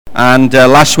And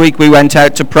last week we went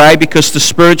out to pray because the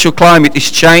spiritual climate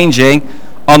is changing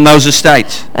on those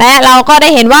estates. และเราก็ได้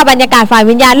เห็นว่าบรรยากาศฝ่าย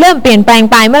วิญญาณเริ่มเปลี่ยนแปลง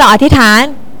ไปเมื่อเราอธิษฐาน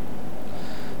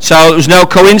So it was no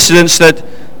coincidence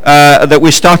that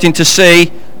we're starting to see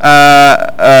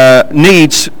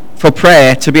needs for prayer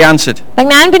to be answered. ดัง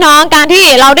นั้นพี่น้องการที่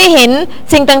เราได้เห็น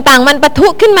สิ่งต่างๆมันปะทุ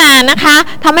ขึ้นมานะคะ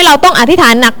ทำให้เราต้องอธิษฐา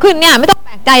นหนักขึ้นเนี่ยไม่ต้องแป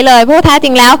ลกใจเลยเพราะแท้จ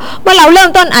ริงแล้วเมื่อเราเริ่ม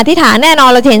ต้นอธิษฐานแน่นอน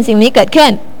เราจะเห็นสิ่งนี้เกิดขึ้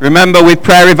น Remember with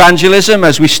prayer evangelism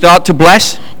as we start to bless.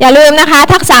 อย่าลืมนะคะ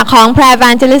ทักษะของ prayer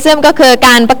evangelism ก็คือก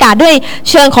ารประกาศด้วย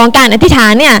เชิงของการอธิษฐา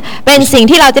นเนี่ยเป็นสิ่ง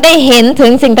ที่เราจะได้เห็นถึ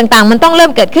งสิ่งต่างๆมันต้องเริ่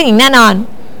มเกิดขึ้นอย่างแน่นอน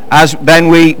As then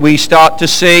we start to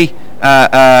see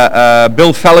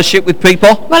build fellowship with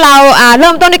people. เมื่อเราเ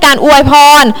ริ่มต้นด้วยการอวยพ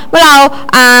รเมื่อเรา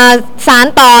สาน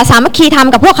ต่อสามัคคีธรรม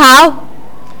กับพวกเขา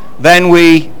Then we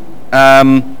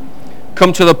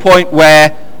come to the point where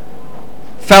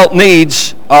felt needs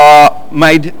are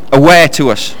made aware to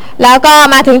us. แล้วก็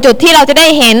มาถึงจุดที่เราจะได้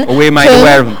เห็นถึง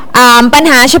ปัญ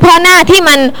หาเฉพาะหน้าที่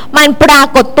มันปรา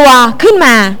กฏตัวขึ้นม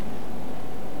า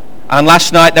And last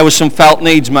night there was some felt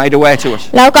needs made aware to us.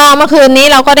 แล้วก็เมื่อคืนนี้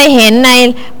เราก็ได้เห็นใน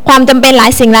ความจำเป็นหลา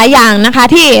ยสิ่งหลายอย่างนะคะ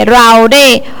ที่เรา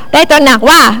ได้ตระหนัก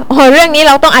ว่าโอ้เรื่องนี้เ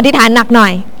ราต้องอธิษฐานหนักหน่อ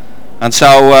ย And so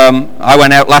I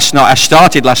went out last night. I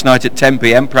started last night at 10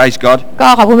 p.m. Praise God. ก็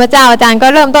ขอบคุณพระเจ้าอาจารย์ก็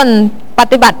เริ่มต้นป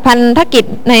ฏิบัติพันธกิจ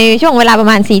ในช่วงเวลาประ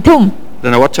มาณ 4 ทุ่ม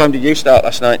Don't know what time did you start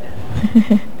last night?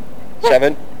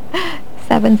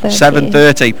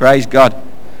 7:30. Praise God.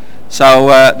 So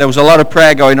there was a lot of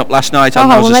prayer going up last night on those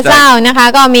estates. ขอบคุณพระเจ้านะคะ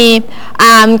ก็มี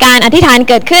การอธิษฐาน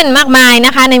เกิดขึ้นมากมายน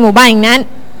ะคะในหมู่บ้านอย่างนั้น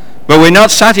But we're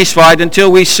not satisfied until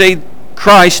we see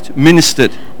Christ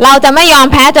ministered. เราจะไม่ยอม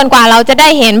แพ้จนกว่าเราจะได้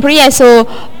เห็นพระเยซู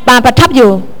มาประทับอ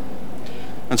ยู่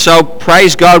And so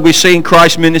praise God we're seeing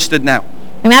Christ ministered now.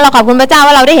 ดังนั้นเราขอบคุณพระเจ้า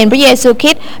ว่าเราได้เห็นพระเยซูค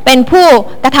ริสต์เป็นผู้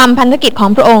กระทำพันธกิจของ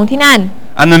พระองค์ที่นั่น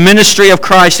And the ministry of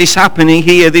Christ is happening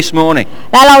here this morning.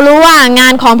 และเรารู้ว่างา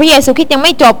นของพระเยซูคริสต์ยังไ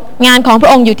ม่จบงานของพระ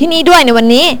องค์อยู่ที่นี่ด้วยในวัน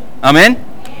นี้ Amen.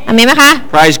 อาเมนไหมคะ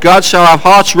Praise God. So our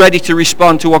hearts ready to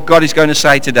respond to what God is going to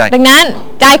say today. ดังนั้น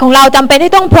ใจของเราจำเป็น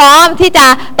ที่ต้องพร้อมที่จะ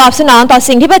ตอบสนองต่อ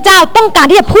สิ่งที่พระเจ้าต้องการ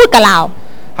ที่จะพูดกับเรา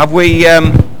Have we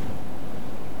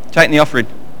taken the offering?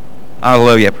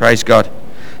 Hallelujah. Praise God.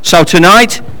 So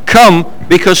tonight, come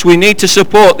because we need to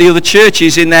support the other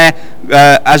churches in their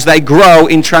as they grow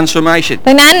in transformation.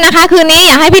 ดังนั้นนะคะคืนนี้อ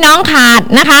ยากให้พี่น้องขาด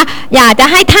นะคะอยากจะ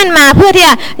ให้ท่านมาเพื่อที่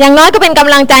อย่างน้อยก็เป็นก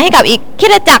ำลังใจให้กับอีกคริ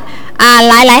สตจักร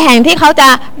หลายๆแห่งที่เขาจะ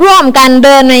ร่วมกันเ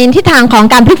ดินในทิศทางของ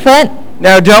การพลิกฟื้น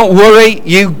Now don't worry,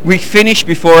 we finish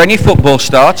before any football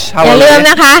starts. อย่าลืม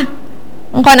นะคะ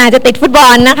บางคนอาจจะติดฟุตบอ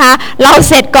ลนะคะเรา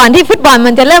เสร็จก่อนที่ฟุตบอล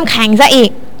มันจะเริ่มแข่งซะอีก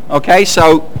Okay, so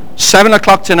 7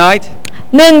 o'clock tonight.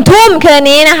 1 ทุ่มคืน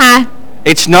นี้นะคะ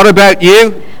It's not about you.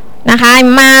 นะคะ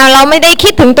มาเราไม่ได้คิ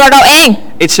ดถึงตัวเราเอง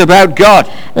It's about God.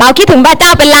 เราคิดถึงพระเจ้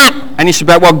าเป็นหลัก And it's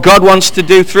about what God wants to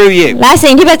do through you. และ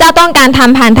สิ่งที่พระเจ้าต้องการท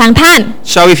ำผ่านทางท่าน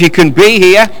So if you can be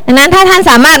here, ดังนั้นถ้าท่าน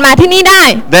สามารถมาที่นี่ได้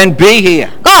then be here.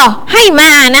 ก็ให้ม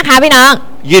านะคะพี่น้อง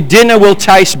Your dinner will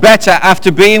taste better after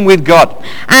being with God.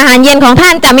 อาหารเย็นของท่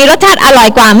านจะมีรสชาติอร่อย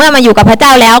กว่าเมื่อมาอยู่กับพระเจ้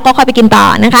าแล้วก็ค่อยไปกินต่อ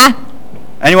นะคะ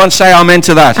Anyone say amen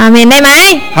to that? อาเมนได้ไหม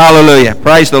Hallelujah.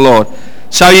 Praise the Lord.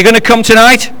 So you're going to come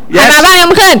tonight? มาบ้าง Yes? ยัง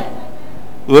ไม่ขึ้น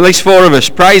Well, at least 4 of us.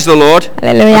 Praise the Lord.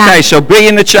 Hallelujah. Okay, so be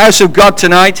in the house of God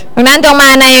tonight. ดังนั้นจงมา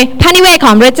ในพระนิเวศข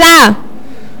องพระเจ้า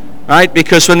Right?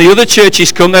 Because when the other churches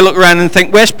come, they look around and think,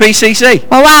 where's PCC?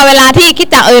 เพราะว่าเวลาที่คริสต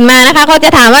จักรอื่นมานะคะเขาจะ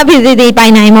ถามว่า PCC ไป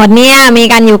ไหนหมดเนี่ยมี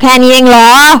กันอยู่แค่นี้เองเหรอ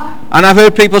And I've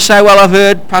heard people say, well, I've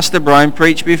heard Pastor Brian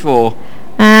preach before.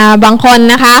 บางคน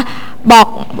นะคะบอก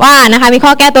ว่านะคะมีข้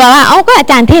อแก้ตัวว่าเอ้าก็อา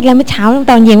จารย์เทศแล้วเมื่อเช้า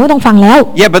ตอนเย็นก็ต้องฟังแล้ว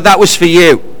Yeah, but that was for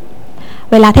you.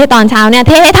 เวลาเทศตอนเช้าเนี่ยเ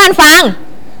ทศให้ท่านฟัง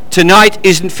Tonight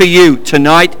isn't for you.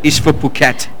 Tonight is for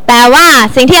Phuket. แต่ว่า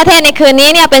สิ่งที่เทศในคืนนี้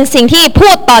เนี่ยเป็นสิ่งที่พู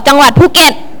ดต่อจังหวัดภูเก็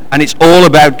ต And it's all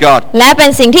about God. และเป็น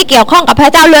สิ่งที่เกี่ยวข้องกับพร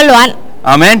ะเจ้าล้วน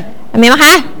Amen. ๆอาเมนไหมค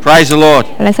ะ Praise the Lord.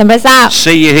 และสรรพระเจ้า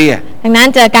See you here. ดังนั้น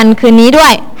เจอกันคืนนี้ด้ว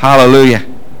ย Hallelujah.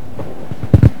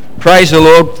 Praise the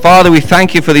Lord. Father, we thank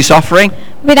you for this offering.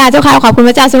 บิดาเจ้าค่ะขอบคุณ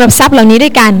พระเจ้าสำหรับทรัพย์เหล่านี้ด้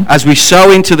วยกัน As we sow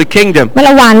into the kingdom, เมื่อเร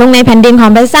าหว่านลงในแผ่นดินขอ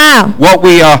งพระเจ้า what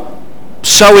we are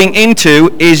sowing into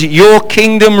is your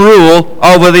kingdom rule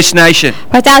over this nation.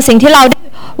 พระเจ้าสิ่งที่เราได้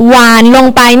หว่านลง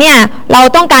ไปเนี่ยเรา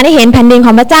ต้องการให้เห็นแผ่นดินข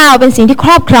องพระเจ้าเป็นสิ่งที่ค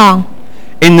รอบครอง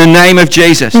In the name of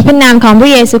Jesus. ในพระนามของพร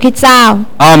ะเยซูคริสต์เจ้า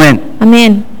Amen. อาเม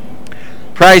น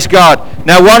Praise God.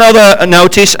 Now one other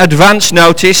notice, advance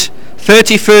notice,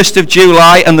 31st of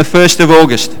July and the 1st of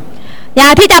August. อยา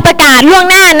กที่จะประกาศล่วง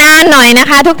หน้านานหน่อยนะ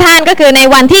คะทุกท่านก็คือใน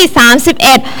วันที่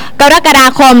31กรกฎา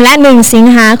คมและ1สิง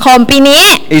หาคมปีนี้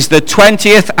Is the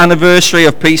 20th anniversary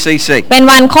of PCC. เป็น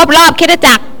วันครบรอบคริสต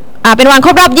จักร เป็นวันคร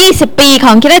บรอบ 20 ปีข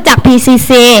องคริสตจักร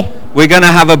PCC We're going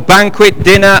to have a banquet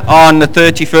dinner on the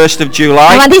 31st of ใน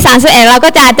July. วันที่ 31 เราก็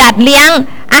จะจัดเลี้ยง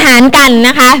อาหารกันน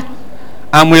ะคะ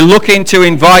And we're looking to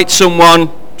invite someone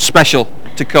special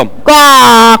to come. ก็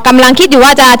กำลังคิดอยู่ว่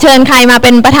าจะเชิญใครมาเ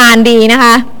ป็นประธานดีนะค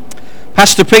ะ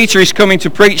Pastor Peter is coming to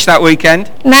preach that weekend.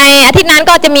 ในอาทิตย์นั้น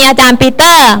ก็จะมีอาจารย์ปีเต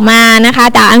อร์มานะคะ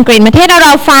จากอังกฤษมาเทศน์ให้เร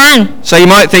าฟัง So you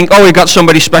might think, oh, we've got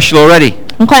somebody special already.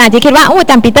 บางคนอาจจะคิดว่าอา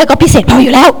จารย์ปีเตอร์ก็พิเศษพออ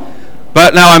ยู่แล้ว But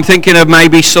now I'm thinking of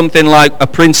maybe something like a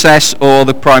princess or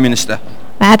the Prime Minister.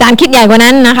 แต่อาจารย์คิดใหญ่กว่า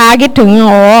นั้นนะคะคิดถึง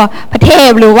พระเท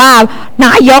พหรือว่าน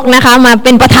ายกนะคะมาเ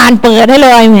ป็นประธานเปิดให้เ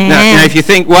ลยแหม Now, if you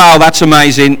think, wow, that's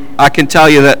amazing, I can tell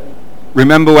you that,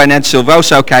 remember when Ed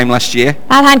Silvoso came last year?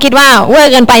 ถ้าท่านคิดว่าเวอ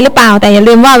ร์เกินไปหรือเปล่าแต่อย่า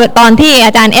ลืมว่าตอนที่อ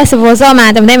าจารย์เอสโวโซมา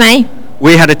จำได้ไหม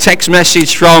We had a text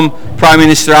message from Prime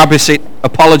Minister Abhisit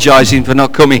apologising for not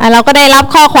coming. เราก็ได้รับ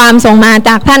ข้อความส่งมาจ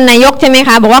ากท่านนายกใช่ไหมค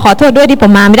ะบอกว่าขอโทษด้วยที่ผ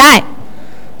มมาไม่ได้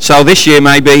So this year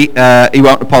maybe he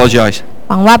won't apologise.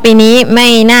 หวังว่าปีนี้ไม่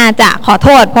น่าจะขอโท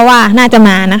ษเพราะว่าน่าจะม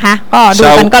านะคะก็ดู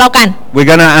กันก็แล้วกัน We're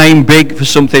going to aim big for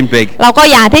something big. เราก็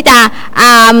อยากที่จะ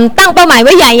ตั้งเป้าหมายไ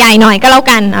ว้ใหญ่ๆหน่อยก็แล้ว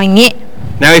กันเอาอย่างนี้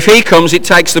Now if he comes it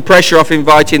takes the pressure off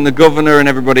inviting the governor and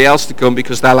everybody else to come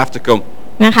because they'll have to come.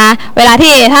 นะคะเวลา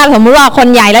ที่ถ้าสมมติว่าคน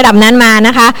ใหญ่ระดับนั้นมาน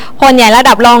ะคะคนใหญ่ระ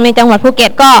ดับรองในจังหวัดภูเก็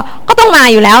ตก็ต้องมา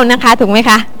อยู่แล้วนะคะถูกไหม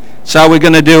คะ So we're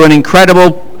going to do an incredible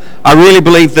I really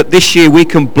believe that this year we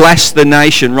can bless the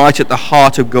nation right at the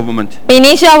heart of government. ปี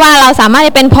นี้เชื่อว่าเราสามารถจ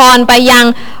ะเป็นพรไปยัง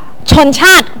ชนช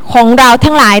าติของเรา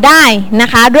ทั้งหลายได้นะ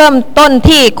คะเริ่มต้น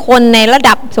ที่คนในระ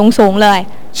ดับสูงๆเลย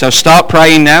So start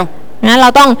praying now. นะเรา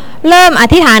ต้องเริ่มอ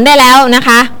ธิษฐานได้แล้วนะค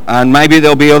ะ And maybe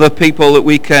there'll be other people that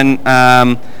we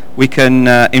can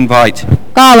invite.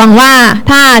 ก็หวังว่า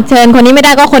ถ้าเชิญคนนี้ไม่ไ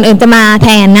ด้ก็คนอื่นจะมาแท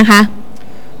นนะคะ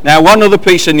Now one other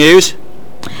piece of news.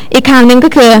 อีกข่าวหนึ่ง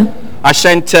ก็คือ I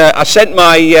sent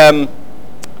my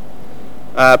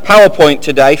PowerPoint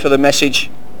today for the message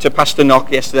to Pastor Knock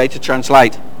yesterday to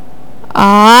translate.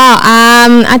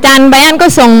 อาจารย์ไบรอันก็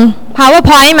ส่ง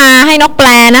PowerPoint มาให้นกแปล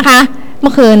นะคะเ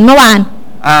มื่อวาน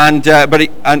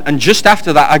And just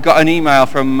after that I got an email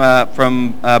from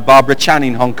Barbara Chan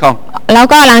in Hong Kong. แล้ว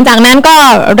ก็หลังจากนั้นก็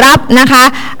รับนะคะ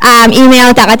อีเมล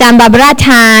จากอาจารย์บาบาร่าช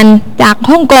านจาก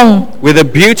ฮ่องกง With a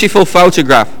beautiful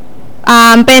photograph.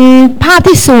 เป็นภาพ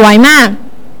ที่สวยมาก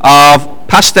of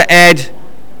Pastor Ed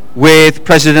with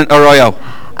President Arroyo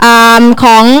ข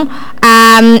อง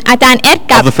อาจารย์เอ็ด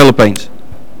กับ of the Philippines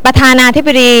ประธานาธิบ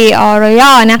ดีออรโย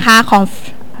นะคะของ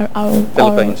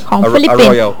ฟิลิปปิน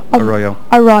ส์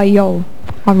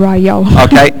Arroyo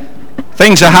Okay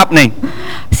things are happening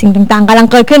สิ่งต่างๆกำลัง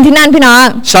เกิดขึ้นที่นั่นพี่น้อง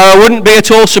So I wouldn't be at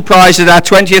all surprised at our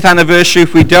 20th anniversary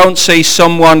if we don't see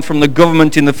someone from the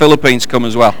government in the Philippines come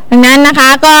as well ดังนั้นนะคะ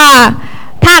ก็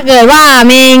ถ้าเกิดว่า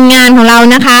มีงานของเรา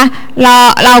นะคะ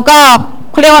เราก็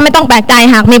เขาเรียกว่าไม่ต้องแปลกใจ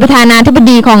หากมีประธานาธิบ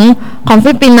ดีของฟิ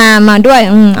ลิปปินส์มาด้วย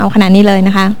เอาขนาดนี้เลยน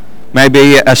ะคะ Maybe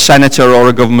a senator or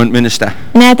a government minister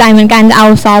แน่ใจเหมือนกันจะเอา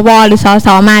สวหรือสส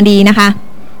มาดีนะคะ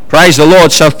Praise the Lord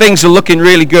so things are looking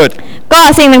really good ก็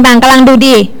สิ่งต่างๆกำลังดู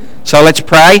ดี So let's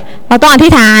pray เราต้องอธิ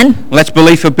ษฐาน Let's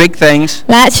believe for big things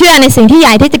และเชื่อในสิ่งที่ให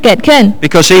ญ่ที่จะเกิดขึ้น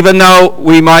Because even though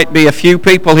we might be a few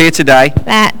people here today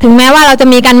และถึงแม้ว่าเราจะ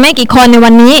มีกันไม่กี่คนใน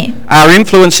วันนี้ Our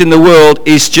influence in the world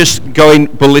is just going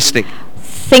ballistic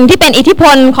สิ่งที่เป็นอิทธิพ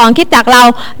ลของคริสตจักรเรา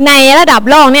ในระดับ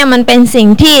โลกเนี่ยมันเป็นสิ่ง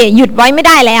ที่หยุดไว้ไม่ไ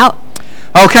ด้แล้ว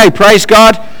Okay praise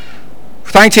God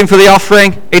Thank Him for the offering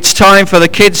It's time for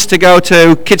the kids to go to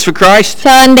Kids for Christ เ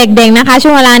ชิญเด็กๆนะคะช่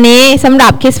วงเวลานี้สำหรั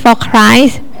บ Kids for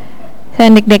Christ เชิญ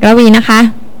เด็กๆระวีนะคะ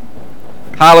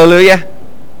Hallelujah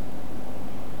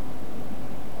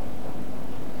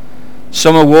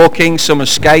Some are walking some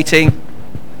are skating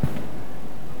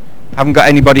Haven't got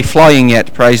anybody flying yet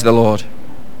praise the Lord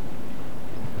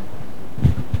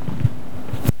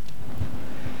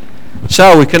So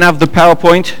we can have the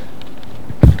PowerPoint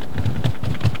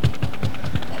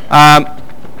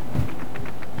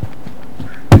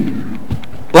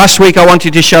Last week I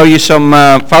wanted to show you some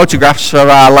photographs for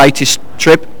our latest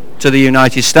trip to the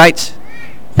United States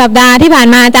สัปดาห์ที่ผ่าน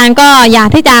มาอาจารย์ก็อยาก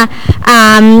ที่จะ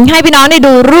ให้พี่น้องได้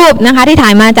ดูรูปนะคะที่ถ่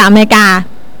ายมาจากอเมริกา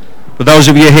For those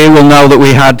of you here will know that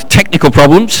we had technical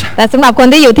problems แต่สำหรับคน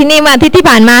ที่อยู่ที่นี่เมื่ออาทิตย์ที่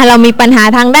ผ่านมาเรามีปัญหา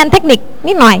ทางด้านเทคนิค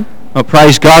นิดหน่อย But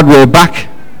praise God we're back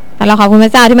แต่เราขอบคุณพร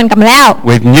ะเจ้าที่มันกลับมาแล้ว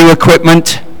with new equipment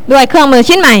ด้วยเครื่องมือ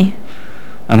ชิ้นใหม่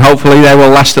and hopefully they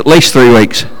will last at least 3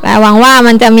 weeks แต่หวังว่า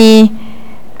มันจะมี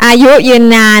อายุยืน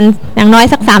นานอย่างน้อย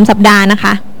สัก3 สัปดาห์นะค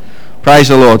ะ Praise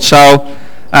the Lord. So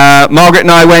Margaret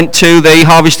and I went to the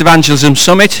Harvest Evangelism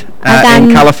Summit อาจารย์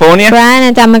in California. แบรนด์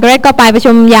อาจารย์มาร์เกเร็ตก็ไปประ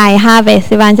ชุมใหญ่ Harvest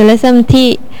Evangelism ที่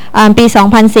ปี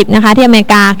 2010 นะคะที่อเมริ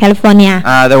กาแคลิฟอร์เนีย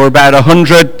There were about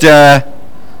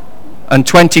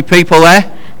 120 people there.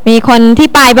 มีคนที่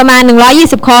ไปประมาณ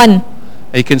 120 คน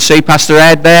You can see Pastor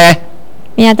Ed there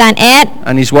มีอาจารย์เอ็ด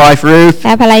and his wife Ruth. แล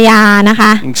ะภรรยานะค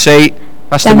ะ You can see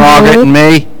Pastor John Margaret Ruth. and me.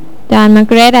 อาจารย์มาร์เ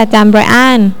กเร็ตอาจารย์ไบรอั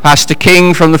น Pastor King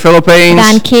from the อาจ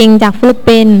ารย์ Philippines. คิงจากฟิลิป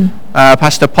ปินส์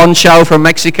Pastor Poncho from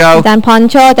Mexico. อาจารย์พอน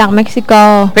โชจากเม็กซิโก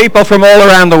People from all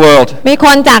around the world. มีค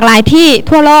นจากหลายที่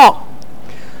ทั่วโลก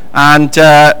And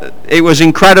it was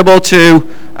incredible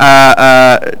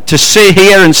to see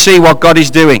here and see what God is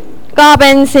doing. ก็เ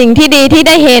ป็นสิ่งที่ดีที่ไ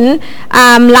ด้เห็น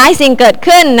หลายสิ่งเกิด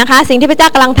ขึ้นนะคะสิ่งที่พระเจ้า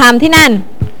กำลังทำที่นั่น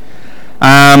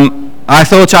I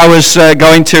thought I was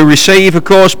going to receive a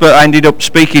course, but I ended up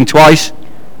speaking twice.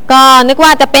 ก็นึกว่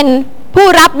าจะเป็นผู้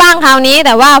รับบ้างคราวนี้แ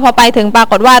ต่ว่าพอไปถึงปรา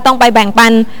กฏว่าต้องไปแบ่งปั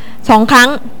น2 ครั้ง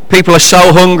People are so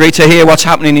hungry to hear what's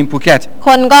happening in Phuket. ค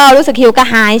นก็รู้สึกหิวกระ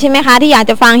หายใช่ไหมคะที่อยาก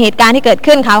จะฟังเหตุการณ์ที่เกิด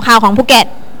ขึ้นข่าวของภูเก็ต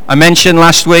I mentioned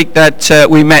last week that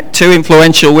we met 2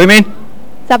 influential women.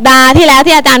 สัปดาห์ที่แล้ว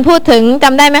ที่อาจารย์พูดถึงจ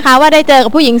ำได้ไหมคะว่าได้เจอกั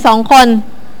บผู้หญิง2 คน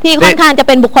ที่ค่อนข้างจะเ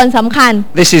ป็นบุคคลสำคัญ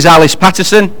This is Alice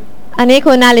Patterson. อันนี้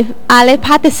คุณอาเลพ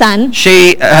าติสัน She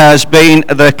has been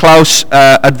the close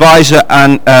advisor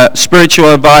and spiritual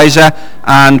advisor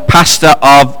and pastor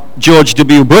of George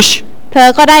W. Bush. เธอ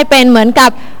ก็ได้เป็นเหมือนกั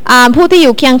บผู้ที่อ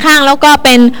ยู่เคียงข้างแล้วก็เ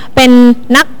ป็น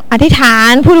นักอธิษฐา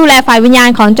นผู้ดูแลฝ่ายวิญญาณ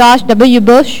ของจอร์จ W.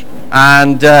 Bush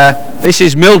And this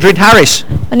is Mildred Harris.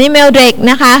 อันนี้เมลเดริก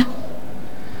นะคะ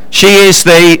She is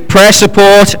the prayer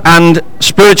support and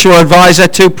spiritual advisor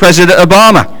to President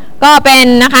Obama. ก็เป็น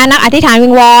นะคะนักอธิษฐานวิ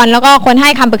งวอนแล้วก็คนให้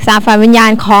คำปรึกษาฝ่ายวิญญา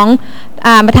ณของ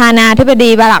ประธานาธิบดี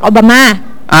บารักโอบามา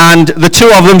And the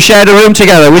 2 of them shared a room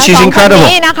together, which is 2 คน incredible.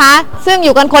 นี้นะคะซึ่งอ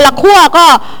ยู่กันคนละขั้วก็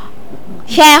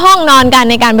แชร์ห้องนอนกัน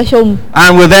ในการประชุม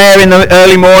And we're there in the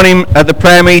early morning at the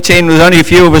prayer meeting. There's only a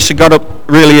few of us who got up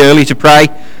really early to pray.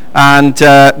 And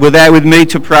we're there with me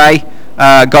to pray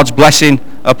God's blessing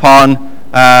upon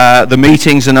the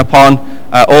meetings and upon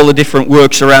all the different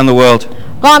works around the world.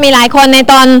 ก็มีหลายคนใน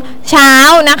ตอนเช้า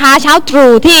นะคะเช้าต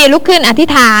รู่ที่ลุกขึ้นอธิ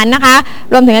ษฐานนะคะ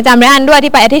รวมถึงอาจารย์ไบรอันด้วย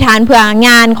ที่ไปอธิษฐานเผื่อง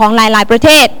านของหลายๆประเท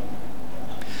ศ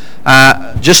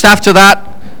Just after that,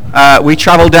 we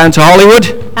traveled down to Hollywood.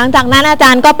 หลังจากนั้นอาจ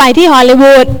ารย์ก็ไปที่ฮอลลี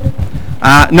วูด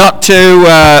Not to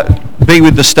be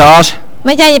with the stars, ไ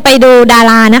ม่ใช่ไปดูดา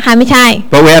รานะคะไม่ใช่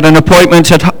but we had an appointment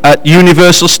at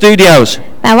Universal Studios.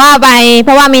 แต่ว่าไปเพ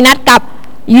ราะว่ามีนัดกับ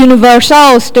Universal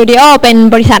Studio เป็น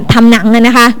บริษัททำหนังน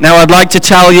ะคะ Now I'd like to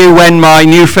tell you when my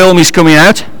new film is coming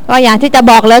out. ก็อยากที่จะ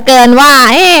บอกเหลือเกินว่า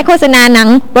โฆษณาหนัง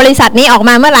บริษัทนี้ออก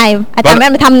มาเมื่อไหร่อาจารย์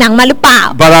ไปทำหนังมาหรือเปล่า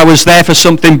But I was there for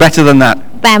something better than that.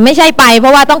 แต่ไม่ใช่ไปเพรา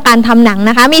ะว่าต้องการทำหนัง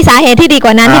นะคะมีสาเหตุที่ดีก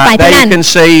ว่านั้นที่ไปที่ There นั่น you can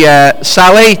see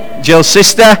Sally, Jill's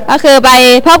sister. ก็คือไป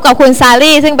พบกับคุณซา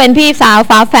ลี่ซึ่งเป็นพี่สาว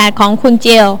ฝาแฝดของคุณ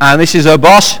จิล And this is her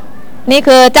boss, นี่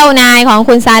คือเจ้านายของ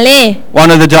คุณซาลี่ one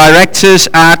of the directors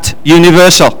at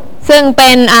Universal. ซึ่งเป็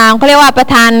นเขาเรียกว่าประ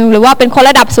ธานหรือว่าเป็นคน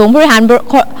ระดับสูงผู้บริหาร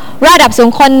ระดับสูง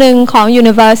คนหนึ่งของ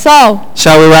Universal So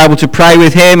we were able to pray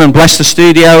with him and bless the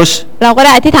studios. เราก็ไ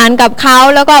ด้อธิษฐานกับเขา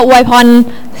แล้วก็อวยพร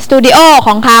สตูดิโอข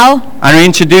องเขา And I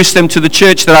introduced them to the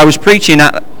church that I was preaching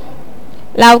at.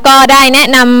 แล้วก็ได้แนะ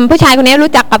นำผู้ชายคนนี้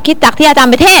รู้จักกับคริสตจักรที่อาจารย์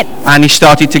ไปเทศน์ And he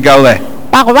started to go there.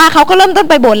 ปรากฏว่าเขาก็เริ่มต้น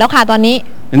ไปโบสถ์แล้วค่ะตอนนี้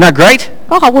Isn't that great?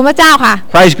 ก็ขอบคุณพระเจ้าค่ะ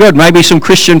Praise God. Maybe some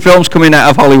Christian films coming out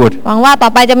of Hollywood. หวังว่าต่อ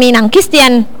ไปจะมีหนังคริสเตีย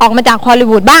นออกมาจากฮอลลี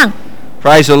วูดบ้าง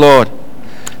Praise the Lord.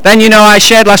 Then I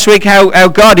shared last week how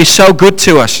God is so good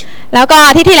to us. แล้วก็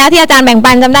ที่แล้วที่อาจารย์แบ่ง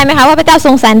ปันจำได้ไหมคะว่าพระเจ้าท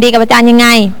รงแสนดีกับอาจารย์ยังไง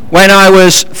When I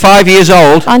was 5 years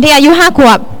old, ตอนที่อายุ5 ข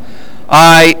วบ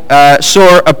I saw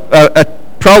a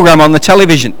program on the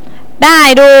television. ได้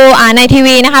ดูในที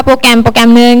วีนะคะโปรแกร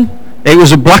มหนึ่ง It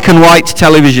was a black and white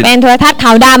television, เป็นโทรทัศน์ข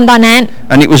าวดำตอนนั้น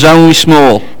and it was only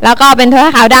small. แล้วก็เป็นโทรทั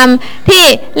ศน์ขาวดำที่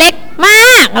เล็กม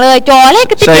ากเลยจอเล็ก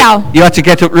กระติก So เดียว you had to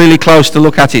get up really close to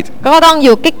look at it. ก็ต้องอ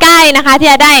ยู่ใกล้ๆนะคะที่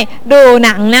จะได้ดูห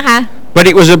นังนะคะ But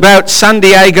it was about San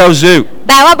Diego Zoo.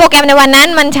 แต่ว่าโปรแกรมในวันนั้น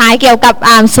มันฉายเกี่ยวกับ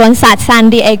สวนสัตว์ซาน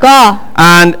ดิเอโก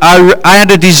And I had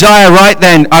a desire right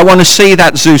then. I want to see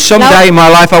that zoo. Someday in my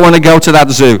life I want to go to that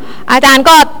zoo. อาจารย์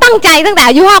ก็ตั้งใจตั้งแต่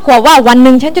อายุ5 ขวบว่าวันห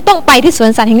นึ่งฉันจะต้องไปที่สวน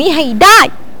สัตว์แห่งนี้ให้ได้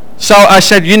So I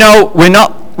said,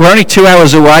 we're only 2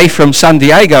 hours away from San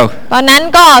Diego. ตอนนั้น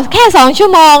ก็แค่2 ชั่ว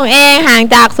โมงเองห่าง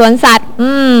จากสวนสัตว์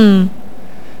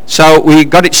So we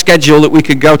got it scheduled that we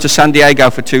could go to San Diego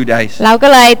for 2 days. เราก็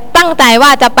เลยตั้งใจว่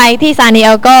าจะไปที่ซานดิเอ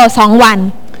โก2 วัน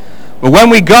But when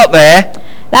we got there,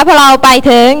 แล้วพอเราไป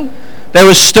ถึง there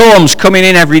were storms coming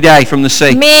in every day from the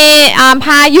sea. มีพ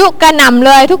ายุกระหน่ำเ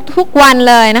ลยทุกวัน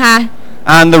เลยนะคะ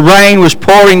and the rain was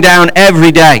pouring down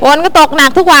every day. ฝนก็ตกหนั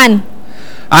กทุกวัน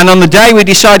And on the day we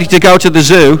decided to go to the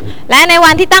zoo, และใน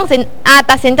วันที่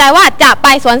ตัดสินใจว่าจะไป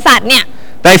สวนสัตว์เนี่ย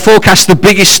they forecast the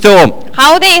biggest storm. เขา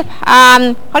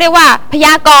เรียกว่าพย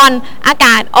ากรณ์อาก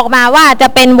าศออกมาว่าจะ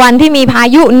เป็นวันที่มีพา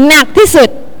ยุหนักที่สุด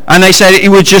And they said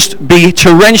it would just be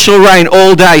torrential rain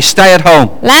all day, stay at home.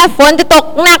 และฝนจะตก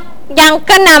หนักยัง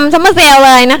กระหน่ำซัมเมอร์เซลเ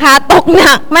ลยนะคะตกห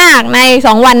นักมากใน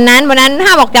2วันนั้นห้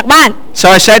ามออกจากบ้าน So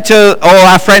I said to all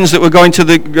our friends that were going to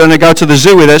go to the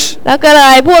zoo with us, แล้วก็เล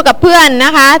ยพูดกับเพื่อนน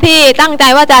ะคะที่ตั้งใจ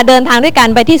ว่าจะเดินทางด้วยกัน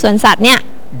ไปที่สวนสัตว์เนี่ย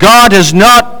God has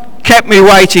not kept me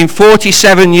waiting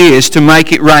 47 years to make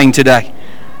it rain today.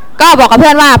 ก็บอกกับเพื่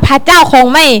อนว่าพระเจ้าคง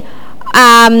ไม่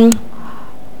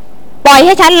ปล่อยใ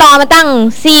ห้ฉันรอมาตั้ง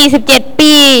47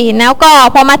ปีแล้วก็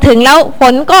พอมาถึงแล้วฝ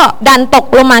นก็ดันตก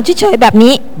ลงมาเฉยๆแบบ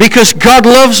นี้ Because God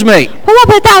loves me. เพราะว่า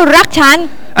พระเจ้ารักฉัน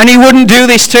And he wouldn't do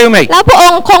this to me. แล้วพระอ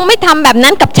งค์คงไม่ทำแบบ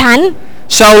นั้นกับฉัน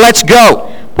So let's go.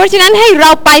 เพราะฉะนั้นให้เร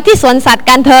าไปที่สวนสัตว์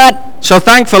กันเถิด So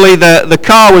thankfully the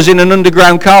car was in an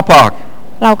underground car park.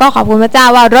 เราก็ขอบคุณพระเจ้า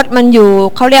ว่ารถมันอยู่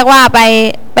เขาเรียกว่า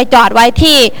ไปจอดไว้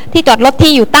ที่จอดรถ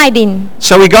ที่อยู่ใต้ดิน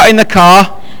So we got in the car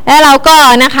แล้วเราก็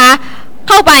นะคะเ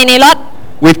ข้าไปในรถ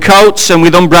with coats and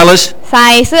with umbrellas, ใส่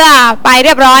เสื้อไปเ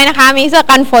รียบร้อยนะคะมีเสื้อ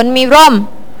กันฝนมีร่ม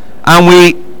and we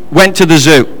went to the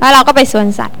zoo. แล้วเราก็ไปสวน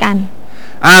สัตว์กัน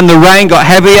And the rain got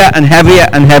heavier and heavier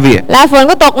and heavier. และฝน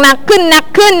ก็ตกหนักขึ้นหนัก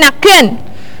ขึ้นหนักขึ้น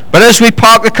But as we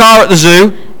parked the car at the zoo,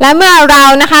 และเมื่อเรา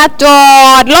นะคะจอ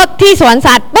ดรถที่สวน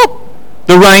สัตว์ปุ๊บ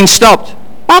the rain stopped.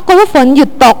 ปรากฏว่าฝนหยุด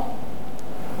ตก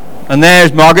And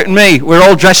there's Margaret and me. We're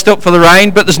all dressed up for the rain,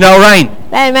 but there's no rain.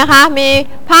 ได้ไหมคะมี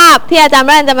ภาพที่อาจารย์แ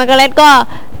บรนด์อาจารย์มาร์กาเร็ตก็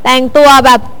แต่งตัวแ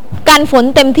บบกันฝน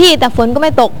เต็มที่แต่ฝนก็ไ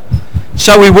ม่ตก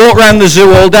So we walked around the zoo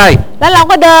all day. แล้วเรา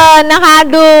ก็เดินนะคะ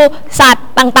ดูสัตว์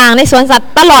ต่างๆในสวนสัตว์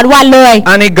ตลอดวันเลย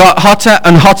And it got hotter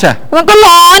and hotter. มันก็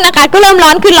ร้อนอากาศก็เริ่มร้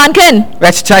อนขึ้น We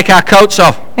had to take our coats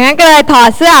off. งั้นก็เลยถอด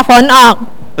เสื้อฝนออก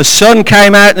The sun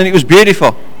came out and it was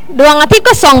beautiful. ดวงอาทิตย์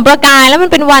ก็ส่องประกายแล้วมัน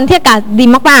เป็นวันที่อากาศดี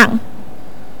มาก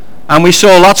And we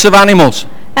saw lots of animals.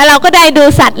 ๆแล้วเราก็ได้ดู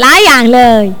สัตว์หลายอย่างเล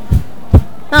ย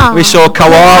อ๋อ We saw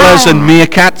koalas and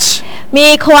meerkats. มี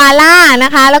โคอาล่าน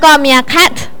ะคะแล้วก็มีแค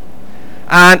ท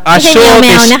And I Is it saw meow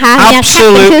thisนะคะ meow cat เป็นชื่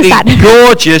อ absolutely สัตว์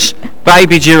gorgeous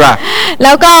baby giraffe. แ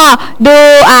ล้วก็ดู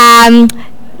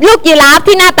ลูกยีราฟ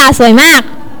ที่หน้าตาสวยมาก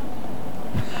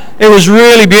It was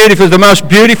really beautiful, the most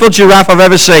beautiful giraffe I've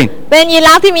ever seen. เป็นยีร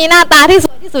าฟที่มีหน้าตาที่ส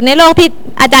วยที่สุดในโลกที่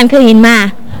อาจารย์เคยเห็นมา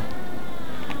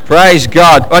Praise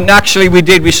God. And actually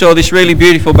we saw this really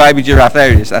beautiful baby giraffe.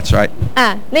 There it is, that's right.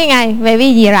 นี่ไงเบ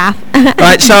บี้ยีราฟ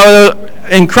Right, so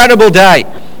incredible day.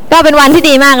 ก็เป็นวันที่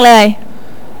ดีมากเลย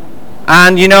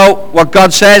And you know what God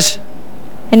says?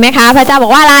 เห็นไหมคะพระเจ้าบอ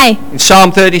กว่าอะไร In Psalm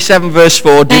 37 verse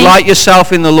 4, delight yourself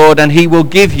in the Lord and he will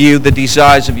give you the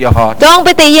desires of your heart. จง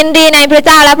ปิติยินดีในพระเ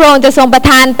จ้าและพระองค์จะทรงประ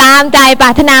ทานตามใจปร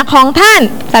ารถนาของท่าน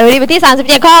สดุดีบทที่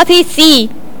37ข้อที่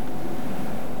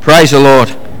4 Praise the Lord.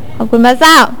 ขอบคุณพระเ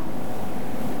จ้า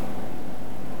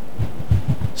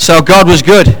So God was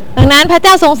good. ดังนั้นพระเจ้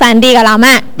าทรงแสนดีกับเราม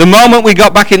าก The moment we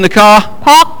got back in the car,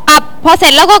 พอเสร็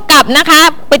จแล้วก็กลับนะคะ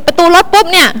ปิดประตูรถปุ๊บ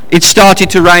เนี่ย it started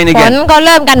to rain ฝน again. ก็เ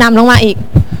ริ่มกระหน่ำลงมาอีก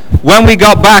When we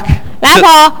got back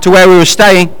to where we were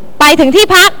staying, ไปถึงที่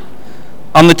พัก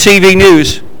on the TV news,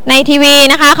 ในทีวี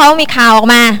นะคะเขามีข่าวออก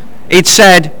มา it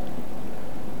said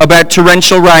about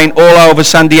torrential rain all over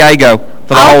San Diego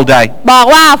for the whole day. บอก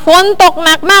ว่าฝนตกห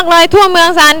นักมากเลยทั่วเมือง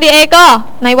ซานดิเอโก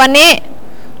ในวันนี้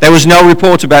There was no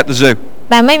report about the zoo.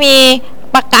 แต่ไม่มี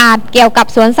ประกาศเกี่ยวกับ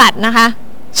สวนสัตว์นะคะ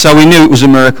So we knew it was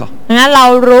a miracle. งั้นเรา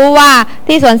รู้ว่า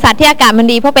ที่สวนสัตว์ที่อากาศมัน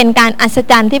ดีเพราะเป็นการอัศ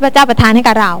จรรย์ที่พระเจ้าประทานให้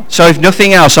กับเรา So if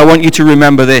nothing else, I want you to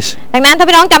remember this. ดังนั้นถ้า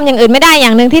พี่น้องจำอย่างอื่นไม่ได้อย่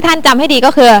างหนึ่งที่ท่านจำให้ดี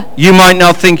ก็คือ You might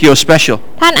not think you're special,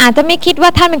 ท่านอาจจะไม่คิดว่า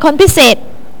ท่านเป็นคนพิเศษ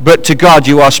but to God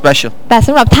you are special. แต่ส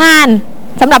ำหรับ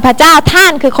พระเจ้าท่า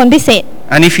นคือคนพิเศษ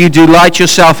And if you delight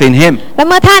yourself in Him, และ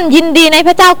เมื่อท่านยินดีในพ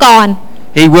ระเจ้าก่อน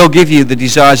He will give you the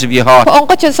desires of your พ heart. ระองค์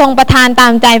ก็จะทรงประทานตา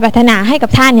มใจปรารถนาให้กั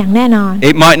บท่านอย่างแน่นอน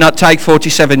It might not take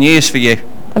 47 years for you,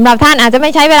 สำหรับท่านอาจจะไ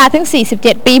ม่ใช้เวลาถึง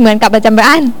47 ปีเหมือนกับอาจารย์ไบร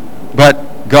อัน but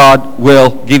God will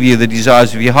give you the desires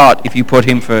of your heart if you put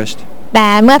Him first. แต่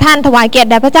เมื่อท่านถวายเกียรติ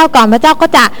แด่พระเจ้าก่อนพระเจ้าก็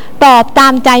จะตอบตา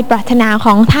มใจปรารถนาข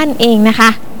องท่านเองนะคะ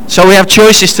So we have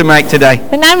choices to make today.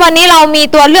 ดังนั้นวันนี้เรามี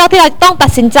ตัวเลือกที่เราต้องตั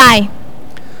ดสินใจ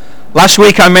Last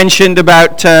week I mentioned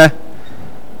about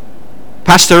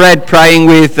Pastor Ed praying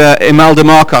with Imelda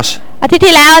Marcos. อาทิตย์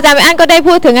ที่แล้วอาจารย์ไบรอันก็ได้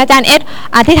พูดถึงอาจารย์เอ็ด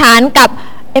อธิษฐานกับ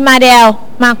เอมาเดล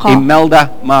มาคอ Imelda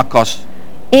Marcos.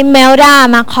 อิเมลดา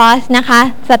มาคอสนะคะ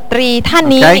สตรีท่าน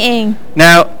นี้เอง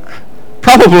Now,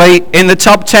 probably in the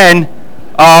top 10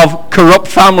 of corrupt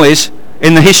families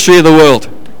in the history of the world.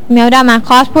 เมลดามาค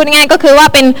อสพูดง่ายก็คือว่า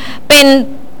เป็น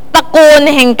ตระกูล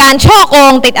แห่งการช่อโก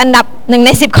งติดอันดับ1 ใน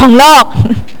 10ของโลก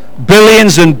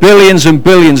Billions and billions and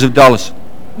billions of dollars.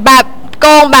 แบบโก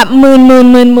งแบบห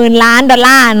มื่นล้านดอลล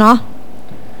าร์เนาะ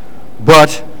But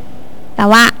แต่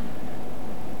ว่า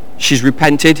she's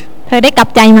repented เธอได้กลับ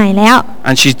ใจใหม่แล้ว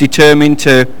and she's determined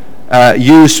to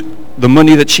use the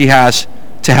money that she has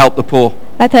to help the poor.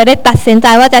 และเธอได้ตัดสินใจ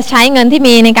ว่าจะใช้เงินที่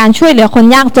มีในการช่วยเหลือคน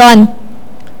ยากจน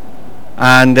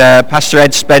And Pastor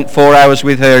Ed spent 4 hours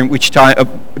with her,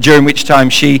 during which time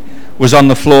she was on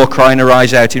the floor crying her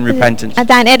eyes out in repentance. อา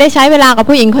จารย์เอ็ดได้ใช้เวลากับ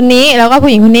ผู้หญิงคนนี้แล้วก็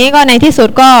ผู้หญิงคนนี้ก็ในที่สุด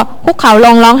ก็คุกเข่าล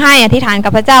งร้องไห้อธิษฐานกั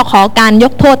บพระเจ้าขอการย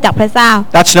กโทษจากพระเจ้า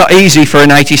That's not easy for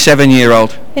an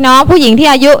 87-year-old. พี่น้องผู้หญิงที่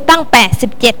อายุตั้ง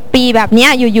87 ปีแบบนี้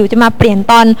อยู่ๆจะมาเปลี่ยน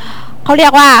ตอนเขาเรีย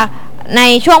กว่าใน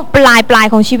ช่วงปลาย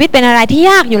ของชีวิตเป็นอะไรที่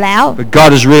ยากอยู่แล้ว But God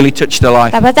has really touched her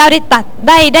life. แต่พระเจ้า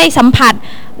ได้สัมผัส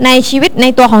ในชีวิตใน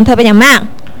ตัวของเธอเป็นอย่างมาก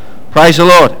Praise the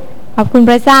Lord. ขอบคุณ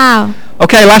พระเจ้า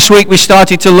Okay, last week we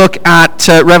started to look at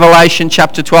Revelation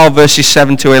chapter 12 verses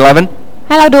 7 to 11. ใ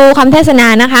ห้เราดูคำเทศนา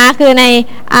นะคะคือใน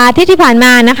อาทิตย์ที่ผ่านม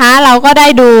านะคะเราก็ได้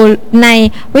ดูใน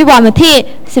วิวรณ์บทที่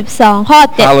12ข้อ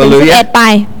7ถึง11ไป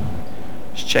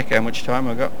Let's check how much time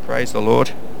I got. Praise the Lord.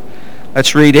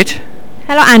 Let's read it. ใ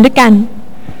ห้เราอ่านด้วยกัน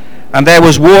And there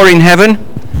was war in heaven.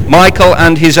 Michael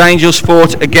and his angels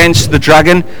fought against the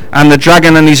dragon, and the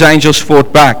dragon and his angels fought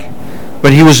back.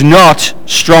 But he was not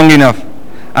strong enough,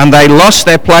 and they lost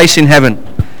their place in heaven.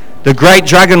 The great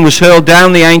dragon was hurled down,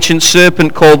 the ancient serpent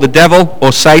called the devil,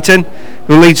 or Satan,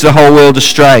 who leads the whole world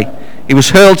astray. He was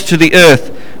hurled to the earth,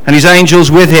 and his angels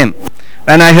with him.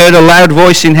 Then I heard a loud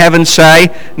voice in heaven say,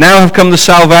 Now have come the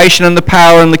salvation and the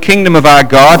power and the kingdom of our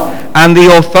God, and the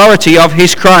authority of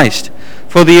his Christ.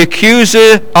 For the accuser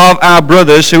of our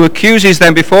brothers, who accuses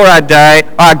them before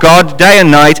our God day and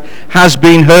night, has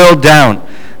been hurled down.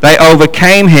 They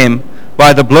overcame him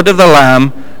by the blood of the Lamb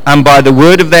and by the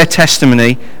word of their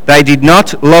testimony. They did not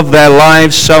love their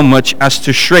lives so much as to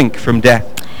shrink from death.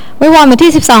 วิวรณ์บท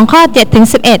ที่12ข้อ7ถึง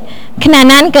11ขณะ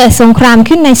นั้นเกิดสงคราม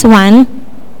ขึ้นในสวรรค์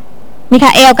มิค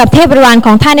าเอลกับเทพบริวารข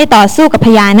องท่านได้ต่อสู้กับพ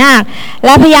ญานาคแล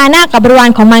ะพญานาคกับบริวาร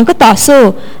ของมันก็ต่อสู้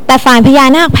แต่ฝ่ายพญา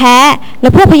นาคแพ้และ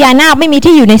พวกพญานาคไม่มี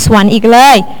ที่อยู่ในสวรรค์อีกเล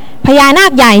ยพญานา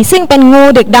คใหญ่ซึ่งเป็นงู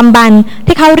ดึกดำบรรพ์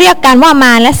ที่เขาเรียกกันว่าม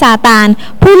ารและซาตาน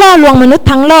ผู้ล่อลวงมนุษย์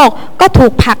ทั้งโลกก็ถู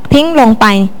กผลักทิ้งลงไป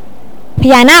พ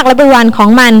ญานาคและบริวารของ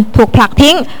มันถูกผลัก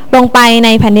ทิ้งลงไปใน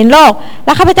แผ่นดินโลกแล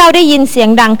ะข้าพเจ้าได้ยินเสียง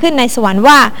ดังขึ้นในสวรรค์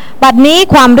ว่าบัดนี้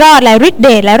ความรอดและฤทธิเด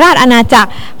ชและราชอาณาจักร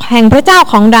แห่งพระเจ้า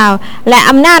ของเราและ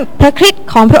อำนาจพระคริสต์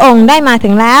ของพระองค์ได้มาถึ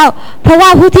งแล้วเพราะว่า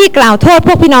ผู้ที่กล่าวโทษพ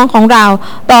วกพี่น้องของเรา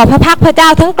ต่อพระพักพระเจ้า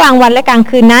ทั้งกลางวันและกลาง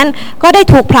คืนนั้นก็ได้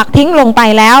ถูกผลักทิ้งลงไป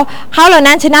แล้วเขาเหล่า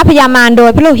นั้นชนะพญามารโด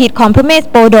ยพระโลหิตของพระเมส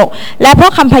โปดกและเพรา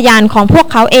ะคำพยานของพวก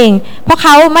เขาเองเพราะเข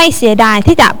าไม่เสียดาย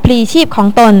ที่จะพลีชีพของ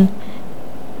ตน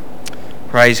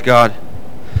Praise God.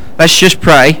 Let's just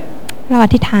pray. เราอ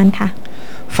ธิษฐานค่ะ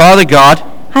Father God,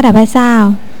 ข้าแต่พระเจ้า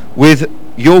with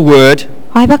your word,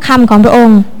 ขอให้พระคำของพระอง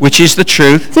ค์ which is the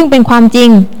truth, ซึ่งเป็นความจริง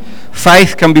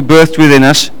faith can be birthed within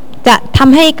us. จะท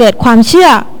ำให้เกิดความเชื่อ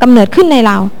กำเนิดขึ้นในเ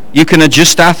รา You can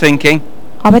adjust our thinking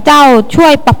ขอพระเจ้าช่ว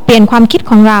ยปรับเปลี่ยนความคิด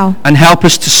ของเรา and help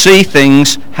us to see things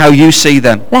how you see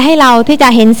them. และให้เราที่จะ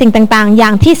เห็นสิ่งต่างๆอย่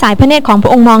างที่สายพระเนตรของพร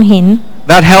ะองค์มองเห็น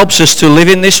That helps us to live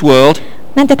in this world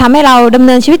นั่นจะทำให้เราดำเ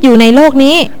นินชีวิตอยู่ในโลก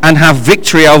นี้ and have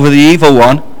victory over the evil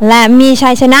one. และมี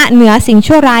ชัยชนะเหนือสิ่ง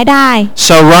ชั่วร้ายได้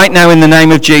So right now in the name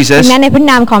of ดั Jesus, งนั้นในพระ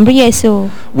นามของพระเยซู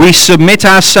we submit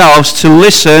ourselves to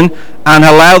listen and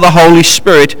allow the Holy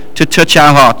Spirit to touch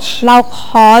our hearts. เราข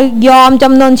อยอมจ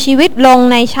ำนนชีวิตลง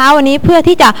ในเช้าวันนี้เพื่อ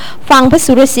ที่จะฟังพระ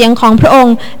สุรเสียงของพระอง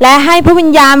ค์และให้พระวิญ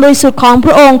ญาณบริสุทธิ์ของพ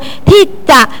ระองค์ที่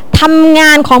จะทำง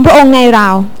านของพระองค์ในเรา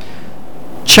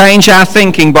Change our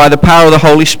thinking by the power of the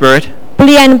Holy Spirit. เ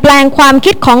ปลี่ยนแปลงความ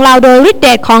คิดของเราโดยฤทธิ์เด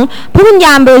ชของพระวิญญ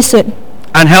าณบริสุทธิ์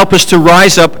And help us to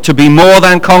rise up to be more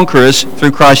than conquerors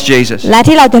through Christ Jesus. และ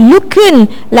ที่เราจะลุกขึ้น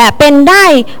และเป็นได้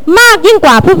มากยิ่งก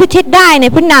ว่าผู้พิชิตได้ใน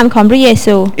พระนามของพระเย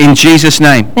ซู In Jesus'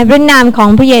 name. ในพระนามของ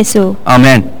พระเยซู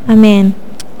Amen. อาเมน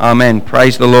Amen.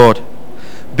 Praise the Lord.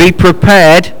 Be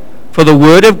prepared for the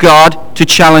word of God to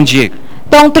challenge you.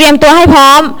 ต้องเตรียมตัวให้พร้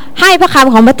อมให้พระค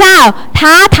ำของพระเจ้า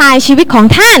ท้าทายชีวิตของ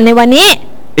ท่านในวันนี้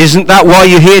Isn't that why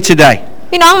you're here today?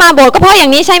 พี่น้องมาโบสถ์ก็เพราะอย่า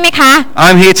งนี้ใช่ไหมคะ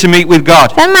I'm here to meet with God.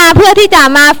 ฉันมาเพื่อที่จะ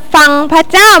มาฟังพระ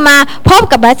เจ้ามาพบ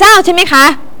กับพระเจ้าใช่ไหมคะ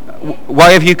Why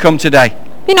have you come today?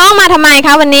 พี่น้องมาทำไมค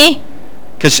ะวันนี้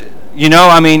Because,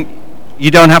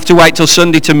 you don't have to wait till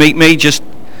Sunday to meet me. Just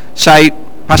say,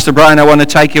 Pastor Brian, I want to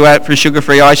take you out for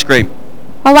sugar-free ice cream.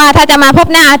 เพราะว่าถ้าจะมาพบ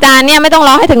หน้าอาจารย์เนี่ยไม่ต้องร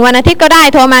อให้ถึงวันอาทิตย์ก็ได้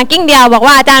โทรมากิ้งเดียวบอก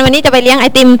ว่าอาจารย์วันนี้จะไปเลี้ยงไอ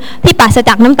ติมที่ปราศจ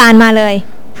ากน้ำตาลมาเลย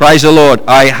Praise the Lord.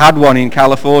 I had one in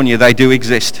California. They do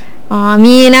exist.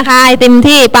 มีนะคะไอติม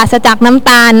ที่ปราศจากน้ำ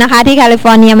ตาลนะคะที่แคลิฟ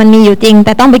อร์เนียมันมีอยู่จริงแ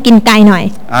ต่ต้องไปกินไกลหน่อย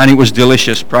And it was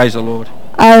delicious. Praise the Lord.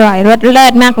 อร่อยรสเลิ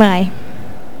ศมากเลย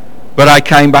But I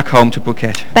came back home to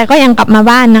Phuket. แต่ก็ยังกลับมา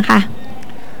บ้านนะคะ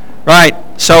Right.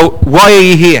 So why are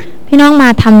you here? พี่น้องมา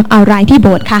ทำอะไรที่โบ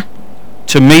สถ์คะ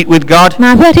To meet with God. ม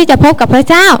าเพื่อที่จะพบกับพระ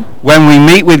เจ้า When we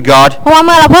meet with God, เพราะว่าเ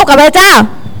มื่อเราพบกับพระเจ้า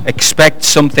expect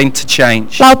something to change.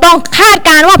 เราต้องคาด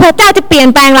การณ์ว่าพระเจ้าจะเปลี่ยน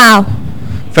แปลงเรา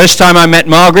First time I met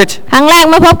Margaret, ครั้งแรก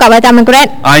เมื่อพบกับอาจารย์มาร์เกร็ต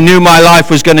I knew my life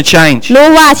was going to change. รู้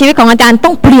ว่าชีวิตของอาจารย์ต้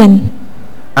องเปลี่ยน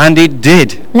And it did.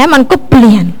 และมันก็เป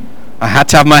ลี่ยน I had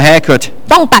to have my hair cut.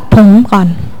 ต้องตัดผมก่อน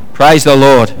Praise the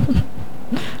Lord.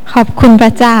 ขอบคุณพร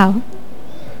ะเจ้า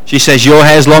She says, your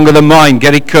hair's longer than mine.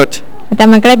 Get it cut. อาจาร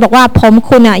ย์มาร์เกร็ตบอกว่าผม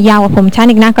คุณอ่ะยาวกว่าผมฉัน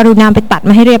อีกนะกรุณาไปตัดม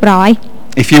าให้เรียบร้อย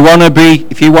If you want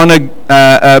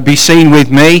to be seen with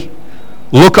me,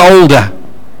 look older.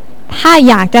 ถ้า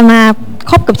อยากจะมา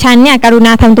คบกับฉันเนี่ยกรุณ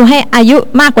าทำตัวให้อายุ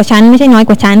มากกว่าฉันไม่ใช่น้อย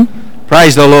กว่าฉัน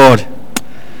Praise the Lord.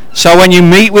 So when you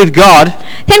meet with God,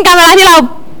 เช่นกันเวลาที่เรา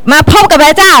มาพบกับพ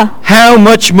ระเจ้า how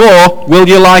much more will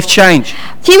your life change?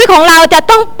 ชีวิตของเราจะ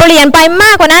ต้องเปลี่ยนไปม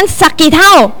ากกว่านั้นสักกี่เท่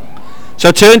า So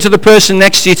turn to the person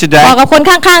next to you บ today อกกับคน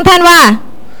ข้างๆท่านว่า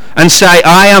and say,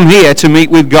 I am here to meet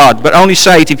with God. But only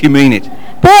say it if you mean it.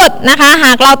 พูดนะคะห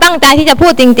ากเราตั้งใจที่จะพู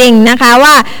ดจริงๆนะคะ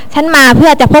ว่าฉันมาเพื่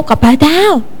อจะพบกับพระเจ้า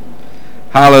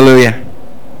Hallelujah.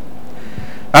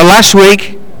 Last week,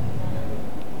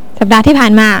 สัปดาห์ที่ผ่า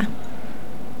นมา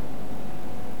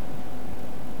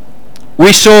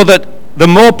we saw that the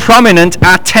more prominent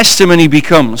our testimony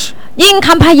becomes, ยิ่งค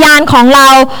ำพยานของเรา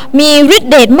มีฤทธิ์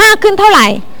เดชมากขึ้นเท่าไหร่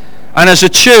and as a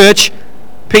church,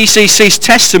 PCC's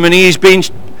testimony is being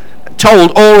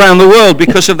told all around the world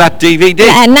because of that DVD.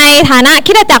 แต่ในฐานะค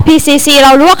ริสตจักร PCC เร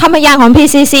ารู้ว่าคำพยานของ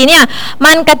PCC เนี่ย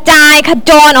มันกระจายข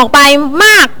จรออกไปม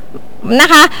ากนะ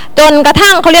คะจนกระ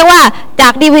ทั่งเขาเรียกว่าจา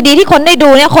ก DVD ที่คนได้ดู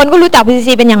เนี่ยคนก็รู้จัก PCC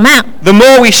เป็นอย่างมาก The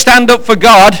more we stand up for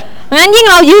God, งั้นยิ่ง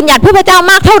เรายืนหยัดเพื่อพระเจ้า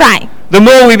มากเท่าไหร่ the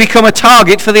more we become a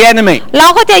target for the enemy. เรา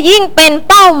ก็จะยิ่งเป็น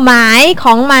เป้าหมายข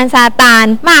องมารซาตาน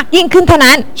มากยิ่งขึ้นเท่า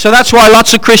นั้น So that's why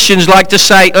lots of Christians like to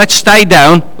say, let's stay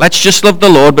down, let's just love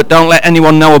the Lord, but don't let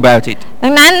anyone know about it. ดั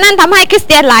งนั้นนั่นทำให้คริสเ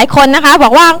ตียนหลายคนนะคะบอ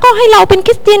กว่าก็ให้เราเป็นค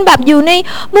ริสเตียนแบบอยู่ใน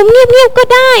มุมเงียบๆก็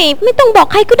ได้ ไม่ต้องบอก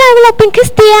ใครก็ได้ว่าเราเป็นคริ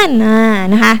สเตียน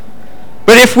นะคะ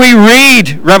But if we read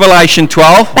Revelation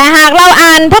 12, แต่หากเรา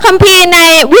อ่านพระคัมภีร์ใน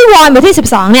วิวรณ์บทที่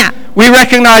 12 เนี่ย we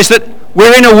recognize that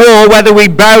we're in a war whether we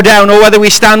bow down or whether we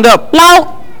stand up. เรา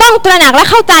ต้องตระหนักและ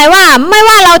เข้าใจว่าไม่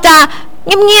ว่าเราจะ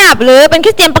เงียบๆหรือเป็นค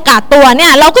ริสเตียนประกาศตัวเนี่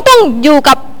ยเราก็ต้องอยู่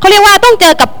กับเขาเรียกว่าต้องเจ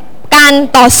อกับการ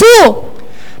ต่อสู้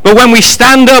But when we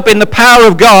stand up in the power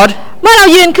of God, เมื่อเรา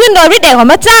ยืนขึ้นโดยฤทธิ์เดชของ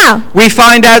พระเจ้า we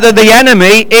find out that the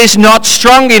enemy is not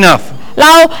strong enough. เร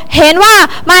าเห็นว่า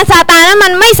มารซาตานนั้นมั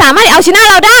นไม่สามารถเอาชนะ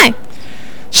เราได้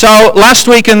So last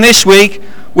week and this week,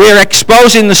 we're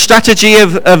exposing the strategy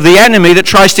of the enemy that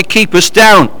tries to keep us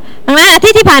down. ดังนั้นอาทิ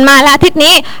ตย์ที่ผ่านมาและอาทิตย์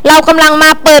นี้เรากำลังม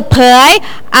าเปิดเผย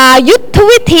ยุทธ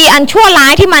วิธีอันชั่วร้า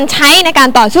ยที่มันใช้ในการ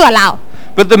ต่อสู้กับเรา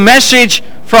But the message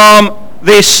from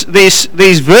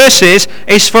these verses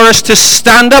is for us to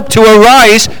stand up, to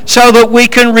arise, so that we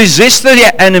can resist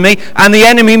the enemy, and the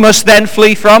enemy must then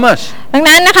flee from us. ดัง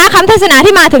นั้นนะคะคำเทศนา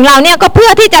ที่มาถึงเราเนี่ยก็เพื่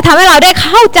อที่จะทำให้เราได้เ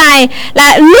ข้าใจและ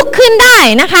ลุกขึ้นได้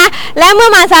นะคะและเมื่อ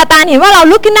มารซาตานเห็นว่าเรา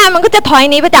ลุกขึ้นได้มันก็จะถอย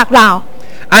หนีไปจากเรา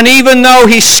And even though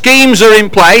his schemes are in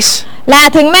place, และ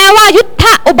ถึงแม้ว่ายุทธ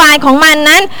อุบายของมัน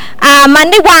นั้นมัน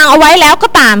ได้วางเอาไว้แล้วก็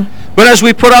ตาม but as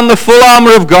we put on the full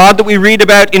armor of God that we read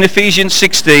about in Ephesians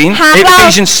 16, หากเรา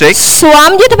Ephesians 6, สวม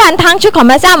ยุทธภัณฑ์ทั้งชุดของ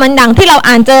พระเจ้าเหมือนดังที่เรา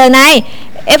อ่านเจอใน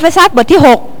เอเฟซัสบทที่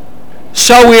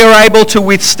so we are able to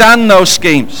withstand those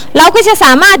schemes. 6เราก็จะส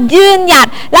ามารถยืนหยัด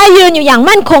และยืนอยู่อย่าง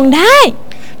มั่นคงได้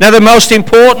Now the most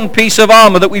important piece of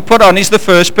armor that we put on is the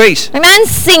first piece. ดังนั้น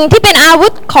สิ่งที่เป็นอาวุ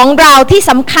ธของเราที่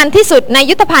สำคัญที่สุดใน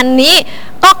ยุทธภัณฑ์นี้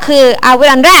ก็คืออาวุธ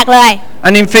อันแรกเลย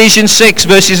And in Ephesians 6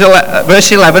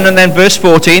 verse 11 and then verse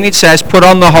 14 it says, put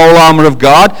on the whole armor of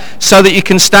God so that you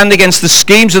can stand against the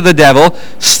schemes of the devil.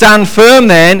 Stand firm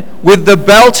then with the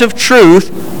belt of truth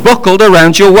buckled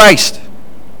around your waist.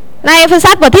 ในเอเฟ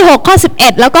ซัสบทที่ 6 ข้อ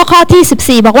 11 แล้วก็ข้อ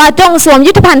ที่ 14 บอกว่าจงสวม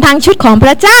ยุทธภัณฑ์ทางชุดของพ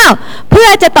ระเจ้าเพื่อ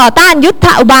จะต่อต้านยุทธ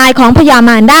อุบายของพญาม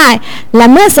ารได้ และ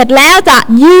เมื่อเสร็จแล้วจะ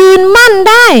ยืนมั่น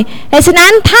ได้ดังนั้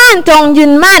นท่านจงยื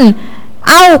นมั่น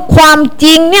เอาความจ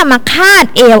ริงเนี่ยมาคาด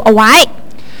เอวเอาไว้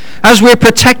As we're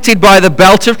protected by the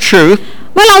belt of truth,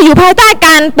 เมื่อเราอยู่ภายใต้ก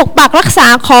ารปกปักรักษา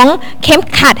ของเข็ม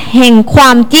ขัดแห่งคว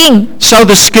ามจริง So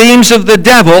the schemes of the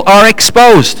devil are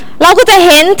exposed. เราก็จะเ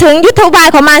ห็นถึงยุทธบาย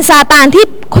ของมารซาตานที่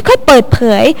ค่อยๆเปิดเผ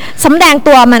ยสำแดง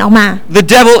ตัวมันออกมา The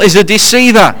devil is a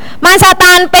deceiver. มารซาต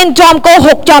านเป็นจอมโกห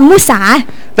กจอมมุสา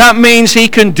That means he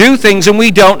can do things and we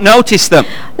don't notice them.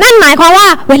 นั่นหมายความว่า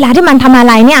เวลาที่มันทำอะ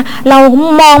ไรเนี่ยเรา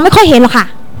มองไม่ค่อยเห็นหรอกค่ะ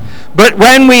But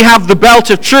when we have the belt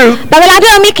of truth, แต่เวลาที่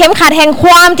เรามีเข็มขัดแห่งค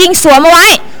วามจริงสวมเอาไว้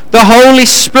the Holy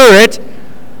Spirit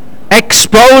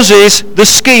exposes the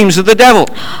schemes of the devil.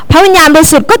 พระวิญญาณบริ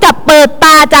สุทธิ์ก็จะเปิดต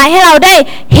าใจให้เราได้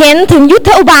เห็นถึงยุทธ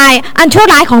อุบายอันชั่ว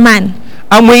ร้ายของมัน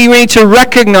And we need to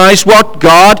recognize what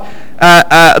God,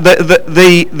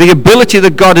 the ability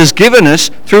that God has given us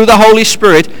through the Holy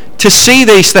Spirit to see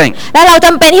these things. และเราจ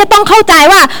ำเป็นที่จะต้องเข้าใจ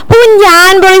ว่าพระวิญญา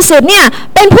ณบริสุทธิ์เนี่ย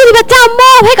เป็นผู้ที่พระเจ้าม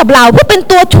อบให้กับเราเพื่อเป็น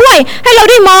ตัวช่วยให้เรา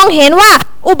ได้มองเห็นว่า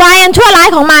อุบายอันชั่วร้าย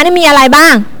ของมารนี่มีอะไรบ้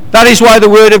าง That is why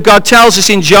the Word of God tells us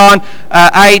in John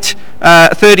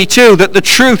 8:32 that the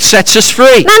truth sets us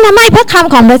free. นั่นทำให้พระค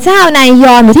ำของพระเจ้าในย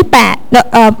อห์นบทที่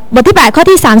8ข้อ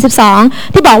ที่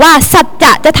32ที่บอกว่าสัจ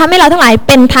จะทำให้เราทั้งหลายเ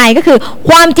ป็นไทยก็คือ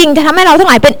ความจริงจะทำให้เราทั้ง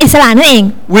หลายเป็นอิสระนั่นเอง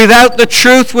Without the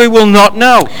truth we will not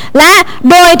know. และ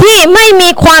โดยที่ไม่มี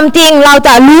ความจริงเราจ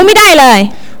ะรู้ไม่ได้เลย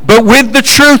But with the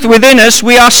truth within us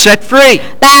we are set free.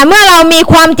 แต่เมื่อเรามี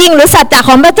ความจริงหรือสัจจะข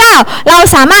องพระเจ้าเรา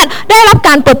สามารถได้รับก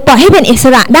ารปลดปล่อยให้เป็นอิส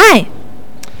ระได้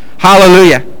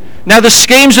Hallelujah. Now the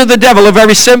schemes of the devil are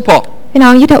very simple. พี่น้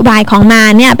องยุทธอุบายของมา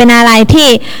รเนี่ยเป็นอะไรที่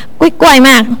กุ้ยกล้วยม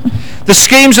าก The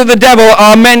schemes of the devil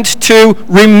are meant to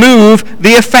remove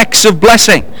the effects of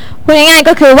blessing. พูดง่ายๆ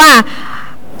ก็คือว่า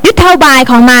ยุทธอุบาย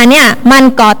ของมารเนี่ยมัน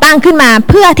ก่อตั้งขึ้นมา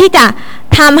เพื่อที่จะ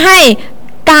ทำให้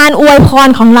การอวยพร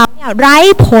ของเราเนี่ยไร้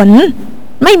ผล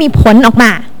ไม่มีผลออกม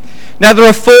า Now there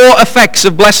are 4 effects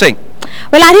of blessing.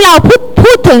 เวลาที่เรา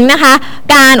พูดถึงนะคะ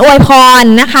การอวยพร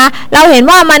นะคะเราเห็น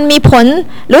ว่ามันมีผล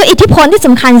หรืออิทธิพลที่ส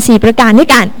ำคัญ4ประการด้วย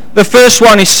กัน The first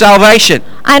one is salvation.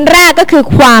 อันแรกก็คือ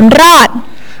ความรอด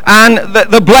And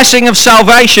the blessing of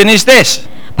salvation is this.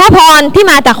 พระพรที่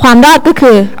มาจากความรอดก็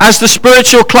คือ As the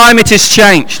spiritual climate is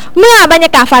changed, เมื่อบรรย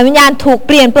ากาศฝ่ายวิญญาณถูกเ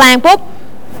ปลี่ยนแปลงปุ๊บ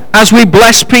as we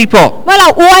bless people, เมื่อเรา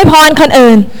อวยพรคน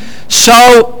อื่น so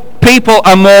people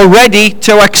are more ready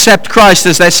to accept Christ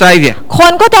as their Savior. ค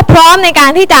นก็จะพร้อมในกา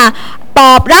รที่จะต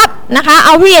อบรับนะคะเอ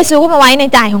าพระเยซูเข้ามาไว้ใน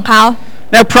ใจของเขา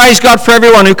Now praise God for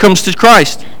everyone who comes to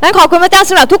Christ. นั้นขอบคุณพระเจ้า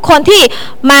สำหรับทุกคนที่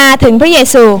มาถึงพระเย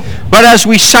ซู But as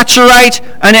we saturate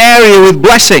an area with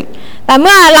blessing, แต่เ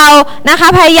มื่อเรานะคะ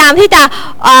พยายามที่จะ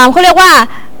เขาเรียกว่า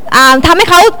ทำให้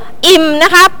เขาอิ่มน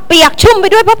ะคะเปียกชุ่มไป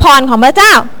ด้วยพระพรของพระเจ้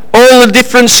า all the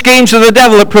different schemes of the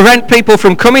devil that prevent people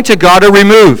from coming to God are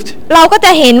removed. เราก็จ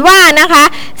ะเห็นว่านะคะ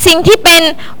สิ่งที่เป็น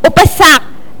อุปสรรค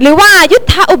หรือว่ายุท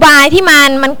ธอุบายที่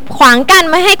มันขวางกั้น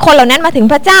ไม่ให้คนเหล่านั้นมาถึง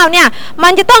พระเจ้าเนี่ยมั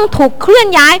นจะต้องถูกเคลื่อน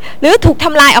ย้ายหรือถูกท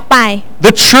ำลายออกไป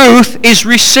The truth is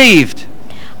received.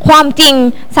 ความจริง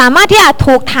สามารถที่จะ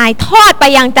ถูกถ่ายทอดไป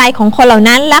ยังใจของคนเหล่า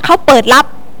นั้นและเขาเปิดรับ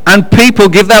And people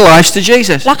give their lives to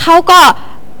Jesus. แล้วเขาก็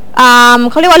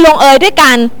เขาเรียกว่าลงเอยด้วยก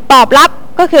ารตอบรับ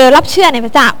ก็คือรับเชื่อในพ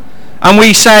ระเจ้า And we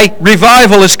say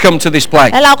revival has come to this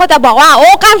place. แล้วเราก็จะบอกว่าโอ้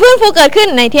การฟื้นฟูเกิดขึ้น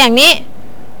ในที่แห่งนี้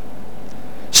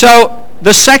So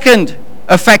the second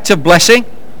effect of blessing,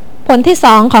 ผลที่ส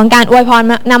องของการอวยพร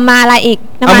นำมาอะไรอีก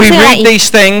นำ and มา we ซึ่งอะไร read อีก these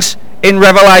things in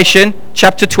Revelation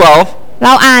chapter 12, เร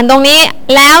าอ่านตรงนี้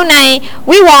แล้วใน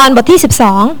วิวรณ์บทที่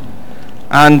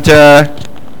and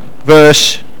verse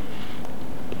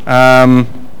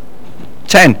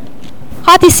 10. 12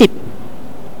 ข้อที่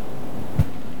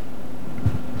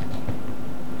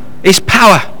Is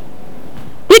power.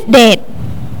 10ฤทธิเดช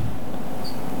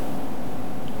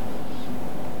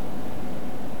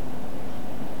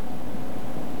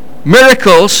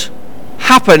Miracles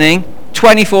happening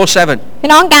 24/7. พี่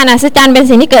น้องการอัศจรรย์เป็น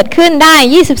สิ่งที่เกิดขึ้นได้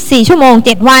24ชั่วโมง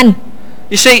7วัน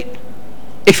You see,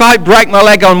 if I break my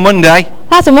leg on Monday,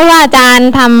 ถ้าสมมติว่าอาจารย์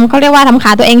เขาเรียกว่าทำข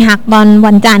าตัวเองหักตอน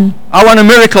วันจันทร์ I want a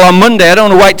miracle on Monday. I don't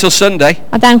want to wait till Sunday.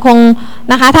 อาจารย์คง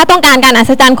นะคะถ้าต้องการการอั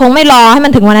ศจรรย์คงไม่รอให้มั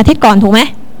นถึงวันอาทิตย์ก่อนถูกไหม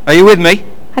Are you with me?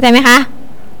 เข้าใจไหมคะ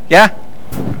Yeah?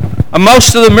 And most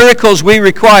of the miracles we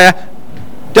require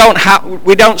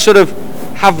we don't sort of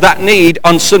have that need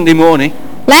on Sunday morning.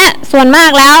 และส่วนมา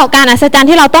กแล้วการอัศจรรย์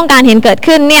ที่เราต้องการเห็นเกิด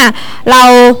ขึ้นเนี่ยเรา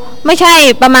ไม่ใช่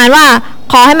ประมาณว่า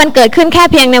ขอให้มันเกิดขึ้นแค่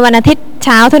เพียงในวันอาทิตย์เ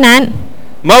ช้าเท่านั้น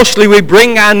Mostly we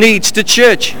bring our needs to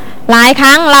church. หลายค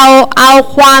รั้งเราเอา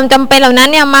ความจำเป็นเหล่านั้น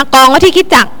เนี่ยมากองไว้ที่คริสต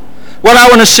จักร Well, I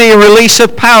want to see a release of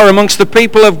power amongst the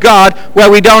people of God where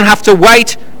we don't have to wait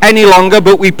any longer,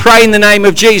 but we pray in the name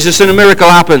of Jesus and a miracle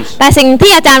happens. แต่สิ่ง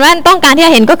ที่อาจารย์ว่าต้องการที่จ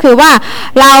ะเห็นก็คือว่า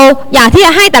เราอยากที่จ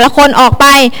ะให้แต่ละคนออกไป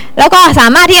แล้วก็สา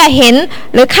มารถที่จะเห็น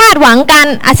หรือคาดหวังการ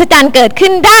อัศจรรย์เกิดขึ้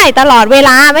นได้ตลอดเวล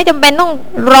าไม่จำเป็นต้อง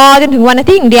รอจนถึงวันอา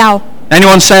ทิตย์อย่างเดียว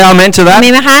Anyone say amen to that?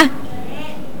 มีไหมคะ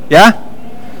Yeah?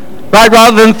 Right,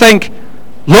 rather than think,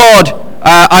 Lord,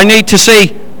 I need to see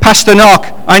Pastor Knock.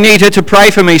 I need her to pray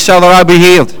for me so that I'll be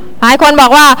healed. หลายคนบอ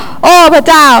กว่าโอ้พระ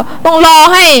เจ้าต้องรอ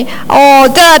ให้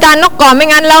เจออาจารย์นกก่อนไม่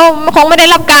งั้นแล้วคงไม่ได้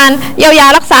รับการเยียวยา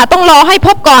รักษาต้องรอให้พ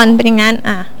บก่อนเป็นอย่างนั้น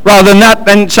Rather than that,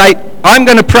 then say, I'm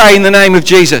going to pray in the name of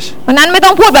Jesus. เพราะนั้นไม่ต้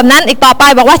องพูดแบบนั้นอีกต่อไป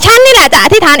บอกว่าฉันนี่แหละจะอ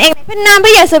ธิษฐานเองในพระนามพ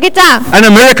ระเยซูคริสต์เจ้า And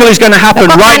a miracle is going to happen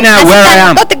right now where I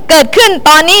am. ก็จะเกิดขึ้น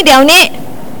ตอนนี้เดี๋ยวนี้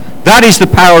That is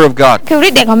the power of God. คือฤ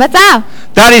ทธิ์เดชของพระเจ้า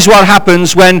That is what happens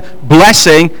when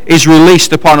blessing is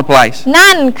released upon a place.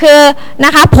 นั่นคือน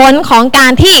ะคะผลของกา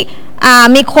รที่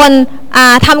มีคน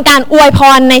ทำการอวยพ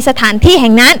รในสถานที่แห่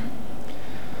งนั้น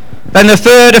Then the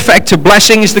third effect of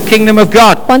blessing is the kingdom of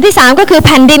God. ผลที่3ก็คือแ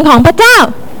ผ่นดินของพระเจ้า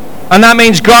And that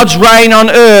means God's reign on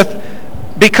earth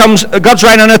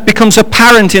becomes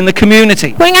apparent in the community.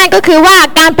 พูดง่ายก็คือว่า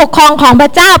การปกครองของพร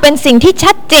ะเจ้าเป็นสิ่งที่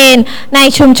ชัดเจนใน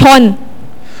ชุมชน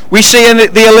We see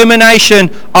the elimination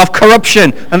of corruption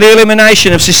and the elimination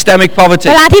of systemic poverty.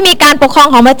 เวลาที่มีการปกครอง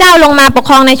ของพระเจ้าลงมาปก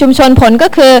ครองในชุมชนผลก็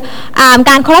คือ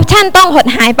การคอร์รัปชันต้องหด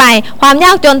หายไปความย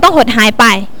ากจนต้องหดหายไป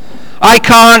I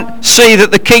can't see that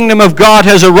the kingdom of God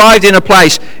has arrived in a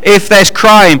place if there's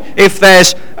crime, if there's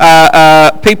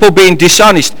people being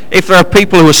dishonest, if there are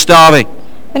people who are starving.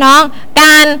 พี่น้องก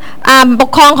ารปก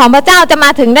ครองของพระเจ้าจะมา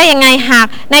ถึงได้ยังไงหาก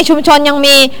ในชุมชนยัง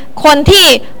มีคนที่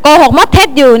โกหกมดเท็จ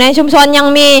อยู่ในชุมชนยัง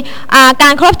มีกา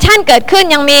รคอร์รัปชันเกิดขึ้น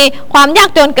ยังมีความยาก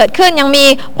จนเกิดขึ้นยังมี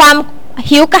ความ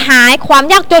หิวกระหายความ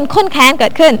ยากจนข้นแค้นเกิ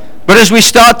ดขึ้น But as we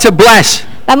start to bless,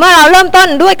 แต่เมื่อเราเริ่มต้น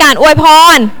ด้วยการอวยพ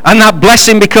ร and that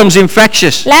blessing becomes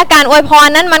infectious. และการอวยพร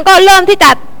นั้นมันก็เริ่มที่จ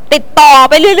ะติดต่อ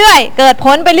ไปเรื่อยๆเกิดผ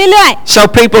ลไปเรื่อยๆ So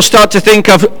people start to think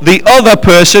of the other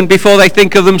person before they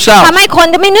think of themselves. ทำให้คน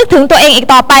จะไม่นึกถึงตัวเองอีก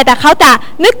ต่อไปแต่เขาจะ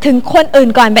นึกถึงคนอื่น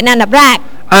ก่อนเป็นอันดับแรก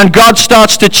And God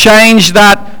starts to change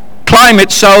that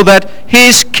climate so that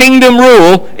His kingdom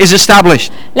rule is established.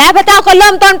 และพระเจ้าก็เ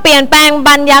ริ่มต้นเปลี่ยนแปลง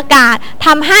บรรยากาศท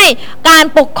ำให้การ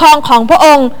ปกครองของพระอ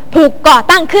งค์ถูกก่อ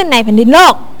ตั้งขึ้นในแผ่นดินโล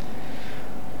ก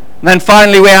And then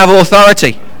finally we have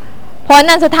authority. ผล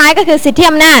อันสุดท้ายก็คือสิทธิ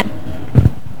อำนาจ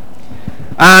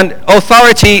And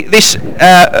authority, this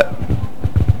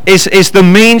is the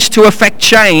means to effect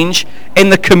change in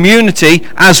the community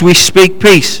as we speak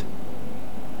peace.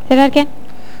 Say that again.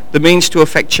 The means to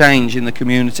effect change in the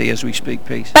community as we speak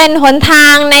peace. เป็นหนทา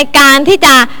งในการที่จ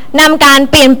ะนำการ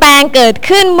เปลี่ยนแปลงเกิด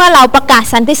ขึ้นเมื่อเราประกาศ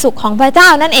สันติสุขของพระเจ้า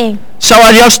นั่นเอง So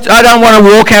I don't want to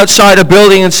walk outside a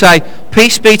building and say,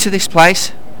 peace be to this place.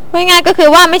 ง่ายๆก็คือ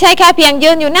ว่าไม่ใช่แค่เพียง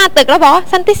ยืนอยู่หน้าตึกแล้วบอกว่า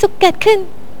สันติสุขเกิดขึ้น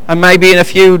And maybe in a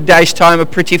few days' time a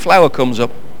pretty flower comes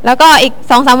up. แล้วก็อีก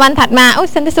 2-3 วันถัดมา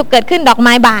สันติสุขเกิดขึ้นดอกไ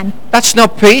ม้บาน That's not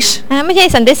peace. ไม่ใช่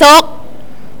สันติสุข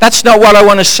That's not what I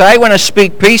want to say when I speak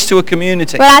peace to a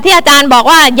community. เวลาที่อาจารย์บอก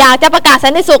ว่าอยากจะประกาศสั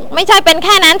นติสุขไม่ใช่เป็นแ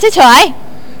ค่นั้นเฉย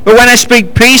But when I speak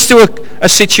peace to a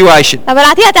situation, ๆแต่เวล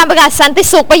าที่อาจารย์ประกาศสันติ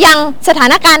สุขไปยังสถา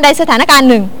นการณ์ใดสถานการณ์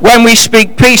หนึ่ง when we speak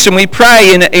peace and we pray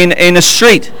in a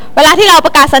street, เวลาที่เราป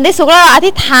ระกาศสันติสุขแล้วเราอ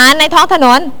ธิษฐานในท้องถน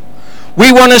น we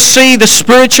want to see the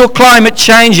spiritual climate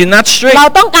change in that street เรา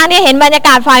ต้องการที่จะเห็นบรรยาก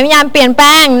าศฝ่ายวิญญาณเปลี่ยนแปล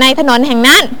งในถนนแห่ง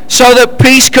นั้น so that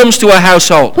peace comes to a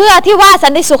household, เพื่อที่ว่าสั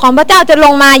นติสุขของพระเจ้าจะล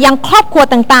งมายังครอบครัว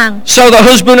ต่าง so that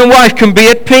husband and wife can be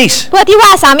at peace, ๆ เพื่อที่ว่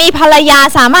าสามีภรรยา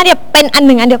สามารถที่จะเป็นอันห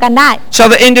นึ่งอันเดียวกันได้ so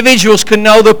that individuals can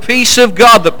know the peace of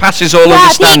God that passes all เพื่อ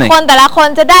ที่ understanding, คนแต่ละคน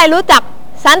จะได้รู้จัก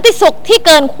สันติสุขที่เ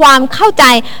กินความเข้าใจ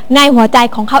ในหัวใจ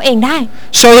ของเขาเองได้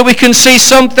so that we can see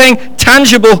something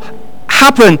tangible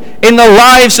happen in the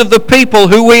lives of the people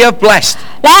who we have blessed.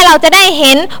 และเราจะได้เ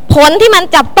ห็นผลที่มัน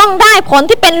จับต้องได้ผล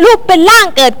ที่เป็นรูปเป็นร่าง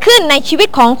เกิดขึ้นในชีวิต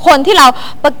ของคนที่เรา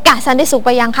ประกาศสันติสุขไป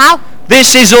ยังเขา This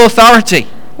is authority.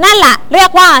 นั่นแหละเรีย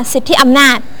กว่าสิทธิอำน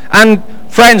าจ And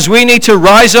friends, we need to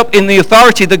rise up in the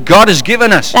authority that God has given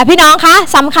us. แต่พี่น้องคะ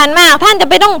สำคัญมากท่านจะ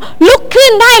ไปต้องลุกขึ้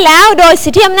นได้แล้วโดยสิ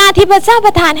ทธิอำนาจที่พระเจ้าป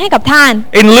ระทานให้กับท่าน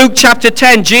In Luke chapter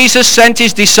 10, Jesus sent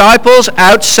his disciples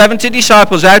out, 70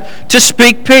 disciples out, to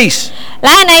speak peace. แล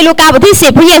ะในลูกาบทที่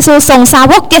10พระเยซูส่งสา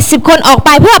วก70คนออกไป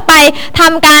เพื่อไปท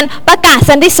ำการประกาศ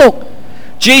สันติสุข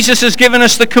Jesus has given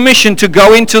us the commission to go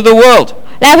into the world.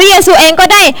 และพระเยซูเองก็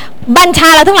ได้บัญชา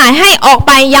เราทั้งหลายให้ออกไ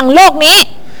ปยังโลกนี้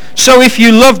So if you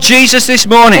love Jesus this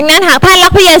ดั morning, งนั้นหากท่านรั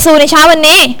กพระเยซูในเช้าวัน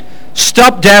นี้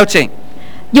stop doubting.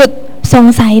 หยุดสง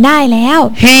สัยได้แล้ว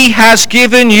He has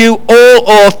given you all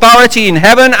authority in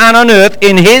heaven and on earth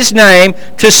in his name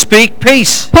to speak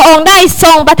peace. พระองค์ได้ท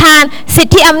รงประทานสิท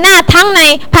ธิอำนาจทั้งใน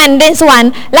แผ่นดินสวรร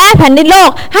ค์และแผ่นดินโลก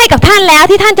ให้กับท่านแล้ว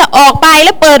ที่ท่านจะออกไปแล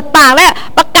ะเปิดปากและ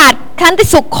ประกาศสันติ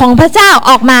สุขของพระเจ้า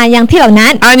ออกมาอย่างที่เหล่านั้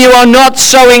น And you are not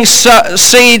sowing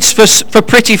seeds for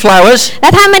pretty flowers. และ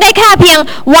ท่านไม่ได้แค่เพียง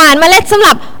หว่านเมล็ดสำห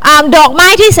รับดอกไม้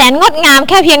ที่แสนงดงาม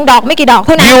แค่เพียงดอกไม่กี่ดอกเ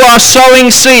ท่านั้น You are sowing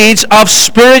seeds of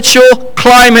spiritual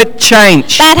climate change.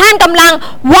 แต่ท่านกำลัง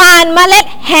หว่านเมล็ด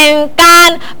แห่งการ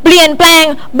เปลี่ยนแปลง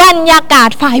บรรยากาศ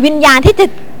ฝ่ายวิญญาณที่จะ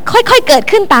ค่อยๆเกิด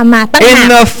ขึ้นตามมาตั้ง In หาก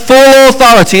the full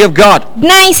authority of God.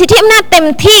 ในสิทธิอำนาจเต็ม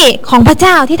ที่ของพระเ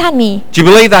จ้าที่ท่านมี Do you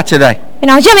believe that today? พี่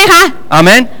น้องเชื่อไหมคะ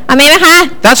Amen. อาเมนไหมคะ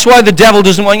That's why the devil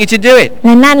doesn't want you to do it. แล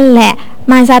ะนั่นแหละ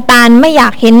มารซาตานไม่อยา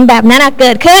กเห็นแบบนั้นเ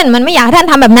กิดขึ้นมันไม่อยากให้ท่าน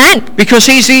ทำแบบนั้น Because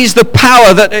he sees the power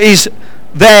that is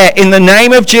there in the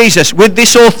name of Jesus with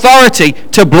this authority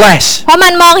to bless. เพราะมั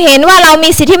นมองเห็นว่าเรามี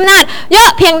สิทธิอำนาจเยอะ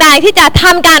เพียงใดที่จะท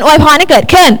ำการอวยพรให้เกิด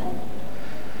ขึ้น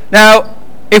Now,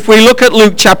 if we look at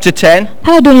Luke chapter 10 ถ้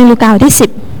าเราดูในลูกาบทที่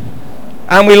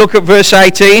and we look at verse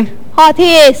 18, 10ข้อ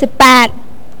ที่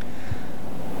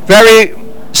very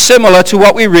similar to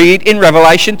what we read in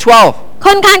Revelation 12.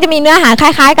 ค่อนข้างจะมีเนื้อหาค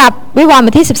ล้ายๆกับวิวรณ์บ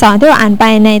ทที่12ที่เราอ่านไป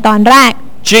ในตอนแรก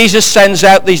Jesus sends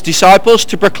out these disciples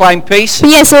to proclaim peace. พร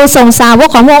ะเยซูส่งสาวก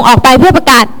ของพระองค์ออกไปเพื่อประ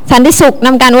กาศสันติสุขน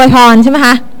ำการอวยพรใช่ไหมค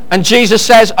ะ And Jesus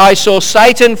says, I saw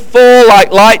Satan fall like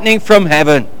lightning from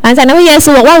heaven. หลังจากนั้นพระเยซู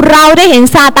บอกว่าเราได้เห็น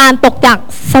ซาตานตกจาก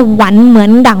สวรรค์เหมือ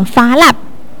นดั่งฟ้าแลบ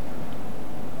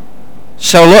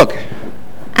So look,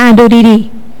 ดูดี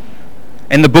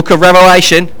in the book of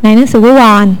Revelation, ๆในหนังสือวิว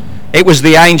รณ์ it was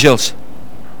the angels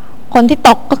คนที่ต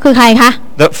กก็คือใครคะ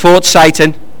that fought Satan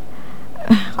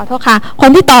ขอโทษค่ะคน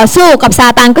ที่ต่อสู้กับซา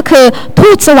ตานก็คือทู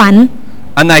ตสวรรค์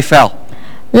and they fell.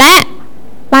 และ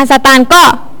มารซาตานก็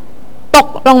ตก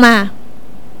ลงมา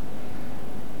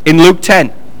In Luke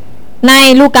 10, ใน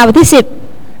ลูกาบทที่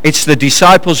it's the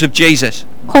disciples of Jesus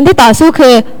 10คนที่ต่อสู้คื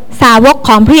อสาวกข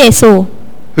องพระเยซู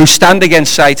who stand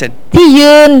against Satan, ที่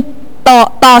ยืน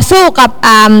ต่อสู้กับ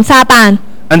ซาตาน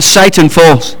and Satan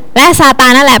falls. และซาตา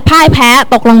นนั่นแหละพ่ายแพ้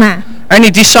ตกลงมา Any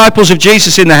disciples of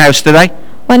Jesus in the house today?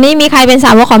 วันนี้มีใครเป็นส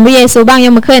าวกของพระเยซูบ้างย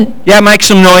กมือขึ้น Yeah, make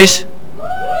some noise.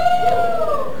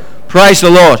 Praise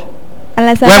the Lord. อะไร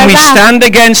สัก When we บ้าง stand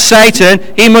against Satan,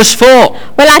 he must fall.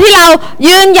 เวลาที่เรา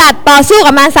ยืนหยัดต่อสู้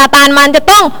กับมารซาตานมันจะ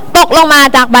ต้องตกลงมา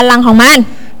จากบัลลังก์ของมัน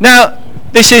Now,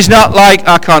 this is not like,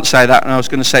 I can't say that, and I was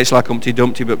going to say it's like Humpty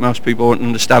Dumpty, but most people won't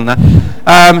understand that.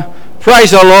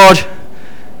 Praise the Lord.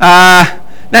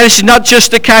 Now, this is not just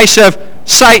a case of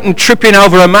Satan tripping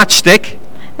over a matchstick.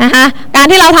 นะคะการ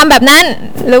ที่เราทำแบบนั้น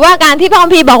หรือว่าการที่พระคัม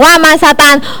ภีร์บอกว่ามารซาต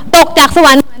านตกจากสว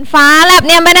รรค์เหมือนฟ้าแลบเ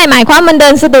นี่ยไม่ได้หมายความมันเดิ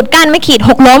นสะดุดกั้นไม่ขีด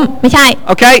หกล้มไม่ใช่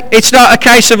Okay, it's not a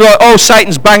case of like, oh,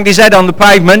 Satan's banged his head on the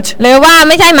pavement. หรือว่าไ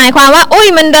ม่ใช่หมายความว่าอุ้ย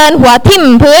มันเดินหัวทิ่ม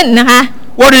พื้นนะคะ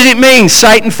What does it mean,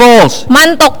 Satan falls? มัน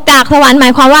ตกจากสวรรค์หมา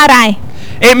ยความว่าอะไร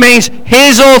It means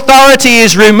his authority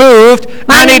is removed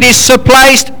and it is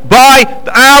replaced by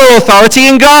our authority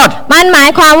in God. มันหมา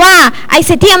ยความว่าไอ้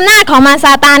สิทธิอำนาจของมารซ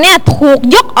าตานเนี่ยถูก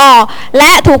ยกออกแล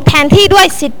ะถูกแทนที่ด้วย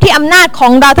สิทธิอำนาจขอ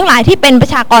งเราทั้งหลายที่เป็นปร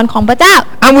ะชากรของพระเจ้า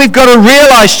And we've got to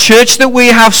realize, church, that we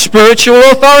have spiritual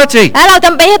authority. และเราจ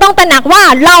ำเป็นที่ต้องตระหนักว่า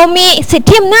เรามีสิท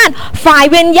ธิอำนาจฝ่าย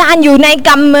วิญญาณอยู่ในก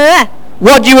ำมือ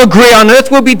What you agree on earth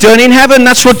will be done in heaven.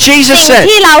 That's what Jesus สิ่ง said.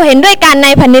 ที่เราเห็นด้วยกันใน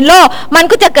แผ่นดินโลกมัน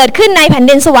ก็จะเกิดขึ้นในแผ่น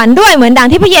ดินสวรรค์ด้วยเหมือนดัง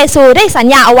ที่พระเยซูได้สัญ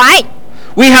ญาเอาไว้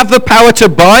We have the power to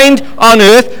bind on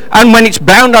earth, and when it's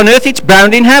bound on earth, it's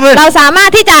bound in heaven. เราสามาร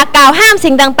ถที่จะกล่าวห้าม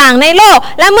สิ่งต่างๆในโลก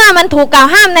และเมื่อมันถูกกล่าว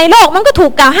ห้ามในโลกมันก็ถู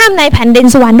กกล่าวห้ามในแผ่นดิน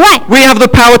สวรรค์ด้วย We have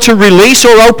the power to release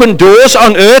or open doors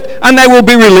on earth, and they will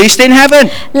be released in heaven.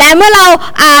 และเมื่อเรา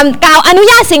กล่าวอนุ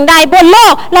ญาตสิ่งใดบนโล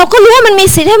กเราก็รู้ว่ามันมี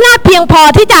สิทธิอำนาจเพียงพอ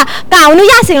ที่จะกล่าวอนุ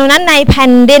ญาตสิ่งเหล่านั้นในแผ่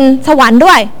นดินสวรรค์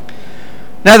ด้วย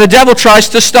Now the devil tries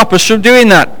to stop us from doing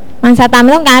that. มารซาตานไ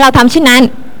ม่ต้องการให้เราทำเช่นนั้น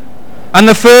And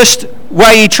the first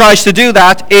way he tries to do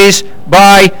that is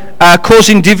by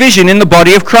causing division in the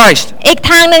body of Christ. อีก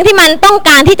ทางหนึ่งที่มันต้อง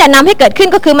การที่จะนำให้เกิดขึ้น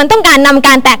ก็คือมันต้องการนำก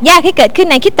ารแตกแยกให้เกิดขึ้น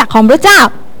ในคริสตจักรของพระเจ้า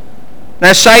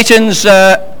Now Satan's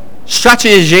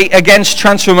strategy against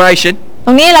transformation ต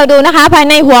รงนี้เราดูนะคะภาย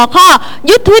ในหัวข้อ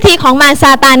ยุทธวิธีของมารซ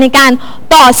าตานในการ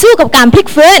ต่อสู้กับการพลิก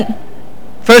ฟื้น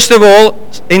First of all,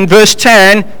 in verse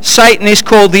 10, Satan is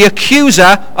called the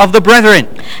accuser of the brethren.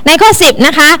 ในข้อ10น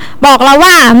ะคะบอกเรา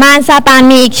ว่ามารซาตาน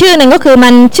มีอีกชื่อหนึ่งก็คือมั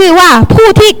นชื่อว่าผู้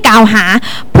ที่กล่าวหา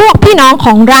พวกพี่น้องข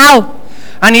องเรา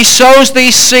And he sows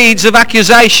these seeds of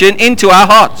accusation into our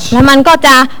hearts. และมันก็จ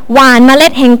ะหว่านเมล็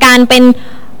ดแห่งการเป็น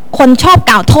คนชอบ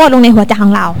กล่าวโทษลงในหัวใจข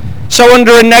องเรา So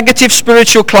under a negative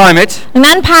spiritual climate, ดัง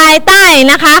นั้นภายใต้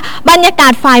นะคะบรรยากา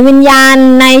ศฝ่ายวิญญาณ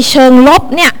ในเชิงลบ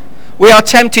เนี่ย we are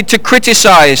tempted to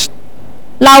criticize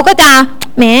เราก็จะ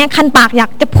แหมคันปากอยา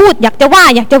กจะพูดอยากจะว่า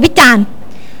อยากจะวิจารณ์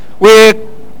We're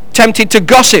tempted to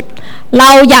gossip, เรา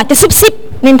อยากจะซิบ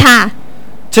นินทา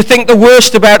to think the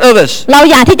worst about others. เรา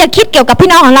อยากที่จะคิดเกี่ยวกับพี่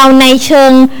น้องของเราในเชิ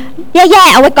งแย่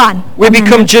ๆเอาไว้ก่อน We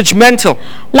become judgmental.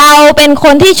 เราเป็นค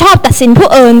นที่ชอบตัดสินผู้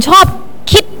อื่นชอบ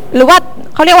คิดหรือว่า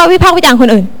เขาเรียกว่าวิพากษ์วิจารณ์คน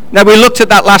อื่น Now we looked at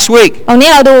that last week. ตรงนี้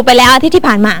เราดูไปแล้วอาทิตย์ที่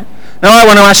ผ่านมา Now I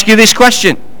want to ask you this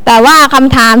question. แต่ว่าค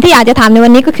ำถามที่อยากจะถามในวั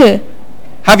นนี้ก็คือ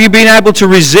Have you been able to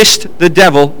resist the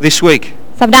devil this week?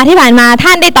 สัปดาห์ที่ผ่านมาท่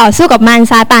านได้ต่อสู้กับมาร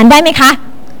ซาตานได้ไหมคะ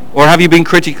Or have you been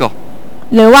critical?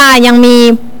 หรือว่ายังมี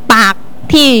ปาก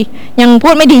ที่ยังพู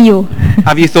ดไม่ดีอยู่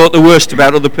Have you thought the worst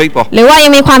about other people? หรือว่ายั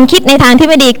งมีความคิดในทางที่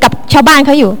ไม่ดีกับชาวบ้านเข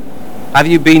าอยู่ Have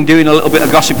you been doing a little bit of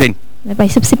gossiping? ไป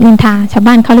ซิบนินทาชาว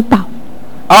บ้านเขาหรือเปล่า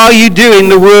Are you doing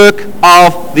the work of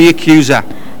the accuser?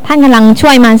 ท่านกำลังช่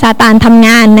วยมารซาตานทำง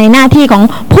านในหน้าที่ของ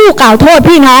ผู้กล่าวโทษ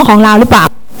พี่น้องของเราหรือเปล่า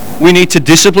We need to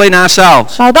discipline ourselves,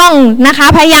 เราต้องนะคะ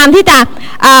พยายามที่จะ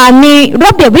มีร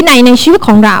ะเบียบวินัยในชีวิตข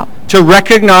องเรา to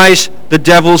recognize the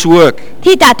devil's work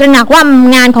ที่จะตระหนักว่า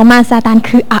งานของมารซาตาน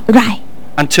คืออะไร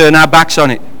and turn our backs on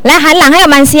it. และหันหลังให้กั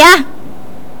บมันเสีย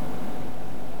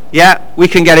Yeah, we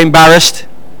can get embarrassed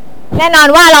แน่นอน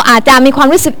ว่าเราอาจจะมีความ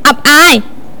รู้สึกอับอาย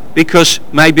because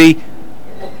maybe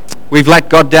we've let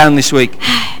God down this week.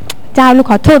 เจ้าลูก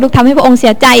ขอโทษลูกทำให้พระองค์เสี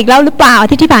ยใจอีกแล้วหรือเปล่าอา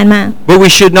ทิตย์ที่ผ่านมา But we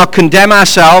should not condemn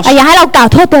ourselves, อย่าให้เรากล่าว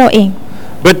โทษตัวเราเอง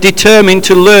but determined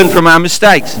to learn from our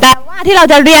mistakes แต่ว่าที่เรา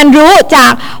จะเรียนรู้จา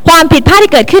กความผิดพลาด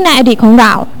ที่เกิดขึ้นในอดีตของเร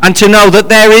า and to know that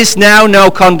there is now no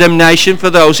condemnation for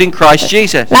those in Christ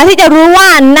Jesus. และที่จะรู้ว่า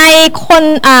ใน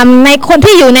คน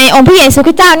ที่อยู่ในองค์พระเยซูค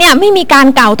ริสต์เจ้าเนี่ยไม่มีการ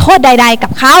กล่าวโทษใดๆกั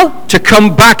บเขา To come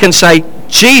back and say,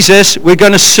 Jesus, we're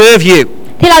going to serve you.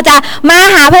 ที่เราจะมา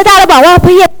หาพระเจ้าแล้วบอกว่าพ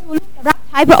ระเยซูจะรับ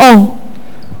ใช้พระองค์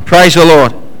Praise the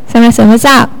Lord. สรรเสริญพระเ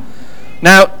จ้า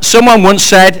Now, someone once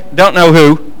said, don't know who,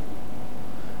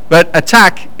 but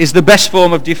attack is the best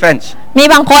form of defense. มี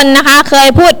บางคนนะคะเคย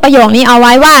พูดประโยคนี้เอาไ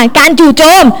ว้ว่าการจู่โจ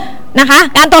มนะคะ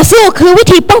การต่อสู้คือวิ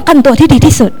ธีป้องกันตัวที่ดี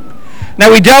ที่สุด Now,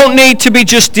 we don't need to be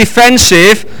just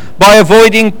defensive by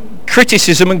avoiding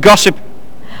criticism and gossip.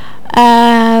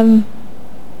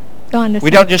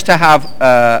 We don't just have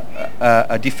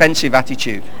a defensive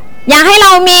attitude. อย่าให้เร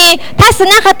ามีทัศ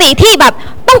นคติที่แบบ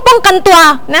ต้องป้องกันตัว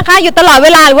นะคะอยู่ตลอดเว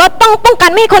ลาหรือว่าต้องป้องกัน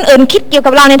ไม่ให้คนอื่นคิดเกี่ยว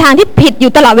กับเราในทางที่ผิดอ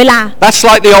ยู่ตลอดเวลา That's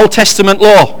like the Old Testament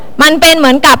law. มันเป็นเห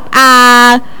มือนกับ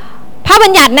พระบั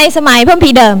ญญัติในสมัยพระคัม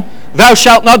ภีร์เดิม Thou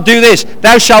shalt not do this,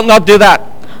 thou shalt not do that.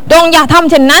 จงอย่าทำ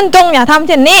เช่นนั้นจงอย่าทำเ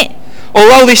ช่นนี้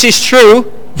Although this is true,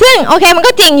 ซึ่งโอเคมัน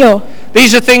ก็จริงอยู่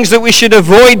these are things that we should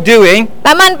avoid doing. แ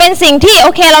ต่มันเป็นสิ่งที่โอ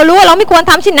เคเรารู้ว่าเราไม่ควร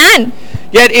ทำเช่นนั้น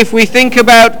Yet if we think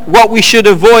about what we should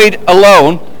avoid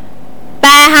alone, แ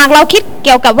ต่หากเราคิดเ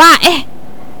กี่ยวกับว่า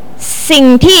สิ่ง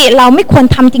ที่เราไม่ควร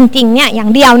ทำจริงๆเนี่ยอย่า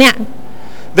งเดียวเนี่ย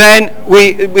then we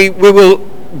will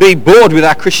be bored with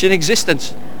our Christian existence.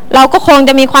 เราก็คงจ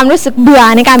ะมีความรู้สึกเบื่อ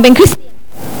ในการเป็นคริสเตียน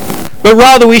But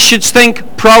rather we should think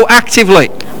proactively.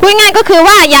 พูดง่ายก็คือ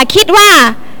ว่าอย่าคิดว่า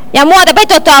อย่ามัวแต่ไป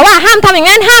จดจ่อว่าห้ามทำอย่าง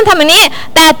นั้นห้ามทำอย่างนี้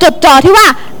แต่จดจ่อที่ว่า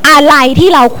อะไรที่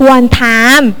เราควรท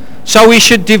ำ So we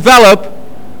should develop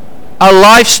a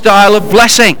lifestyle of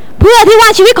blessing. เพื่อที่ว่า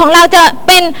ชีวิตของเราจะเ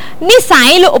ป็นนิสัย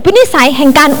หรืออุปนิสัยแห่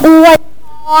งการอวย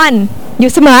พรอ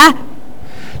ยู่เสมอ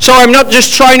So I'm not just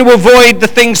trying to avoid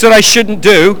the things that I shouldn't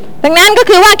do. ดังนั้นก็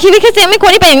คือว่าชีวิตคริสเตียนไม่คว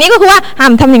รที่เป็นอย่างนี้ก็คือว่าห้า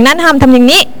มทำอย่างนั้นห้ามทำอย่าง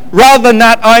นี้ Rather than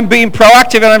that, I'm being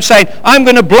proactive and I'm saying, I'm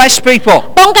going to bless people.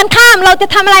 ตรงกันข้ามเราจะ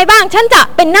ทำอะไรบ้างฉันจะ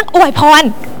เป็นนักอวยพร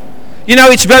You know,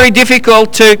 it's very difficult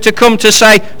to come to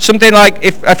say something like,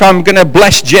 if I'm going to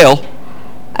bless Jill,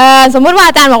 สมมุติว่า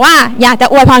อาจารย์บอกว่าอยากจะ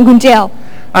อวยพรคุณเจล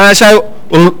and I say,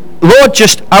 Lord,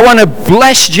 I want to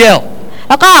bless Jill.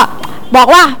 แล้วก็บอก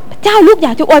ว่าเจ้าลูกอย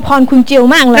ากจะอวยพรคุณเจล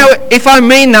มากเลย Now, if I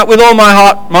mean that with all my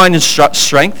heart, mind and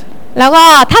strength, แล้วก็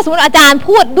ถ้าสมมติอาจารย์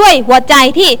พูดด้วยหัวใจ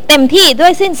ที่เต็มที่ด้ว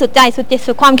ยสิ้นสุดใจสุดจิต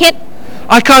สุดความคิด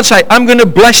I can't say, I'm going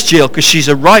to bless Jill because she's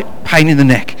a right pain in the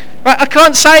neck. Right? I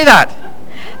can't say that.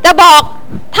 จะบอก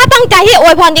ถ้าตั้งใจที่อ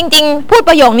วยพรจริงๆพูด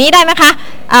ประโยคนี้ได้ไหมคะ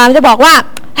จะบอกว่า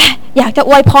อยากจะ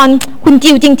อวยพรคุณ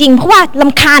จิวจริงๆเพราะว่าล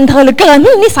ำคาญเธอเหลือเกิน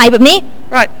นิสัยแบบนี้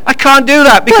Right, I can't do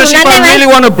that because if I really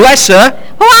want to bless her,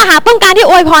 เพราะว่าหากต้องการที่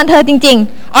อวยพรเธอจริง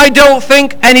I don't think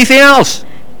anything else.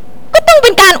 ๆก็ต้องเป็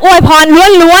นการอวยพร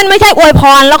ล้วนๆไม่ใช่อวยพ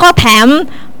รแล้วก็แถม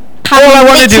คำ All I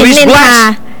want to do is นินทา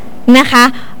bless. นะคะ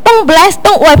ต้อง bless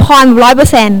ต้องอวยพร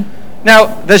 100% Now,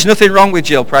 there's nothing wrong with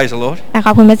Jill, praise the Lord. ข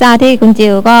อบคุณพระเจ้าที่คุณจิ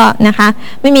วก็นะคะ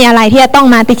ไม่มีอะไรที่จะต้อง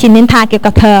มาติชินนินทาเกี่ยว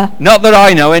กับเธอ Not that I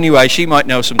know anyway, she might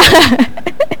know something.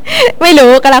 ไม่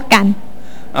รู้ก็แล้วกัน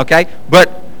Okay? But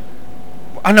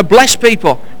and to bless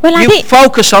people. Well, I You think-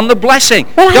 focus on the blessing.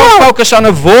 Well, Don't how- focus on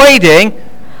avoiding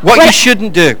what you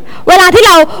shouldn't do. เวลาที่เ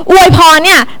ราอวยพรเ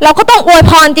นี่ยเราก็ต้องอวย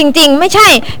พรจริงๆไม่ใช่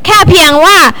แค่เพียง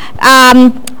ว่า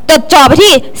จดจ่อไป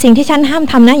ที่สิ่งที่ฉันห้าม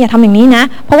ทำนะอย่าทำอย่างนี้นะ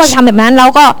เพราะว่าทำแบบนั้นเรา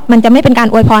ก็มันจะไม่เป็นการ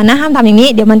อวยพรนะห้ามทำอย่างนี้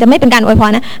เดี๋ยวมันจะไม่เป็นการอวยพร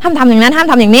นะห้ามทำอย่างนั้นห้าม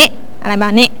ทำอย่างนี้อะไรแบ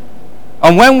บนี้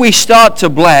And when we start to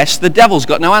bless, the devil's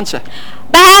got no answer.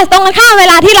 แต่ตรงกันข้ามเว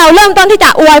ลาที่เราเริ่มต้นที่จะ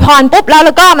อวยพรปุ๊บแล้ว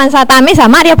ก็มันซาตานไม่สา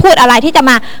มารถที่จะพูดอะไรที่จะ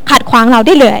มาขัดขวางเราไ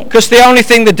ด้เลย Because the only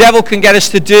thing the devil can get us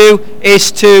to do is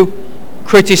to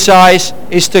criticize,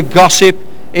 is to gossip,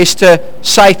 is to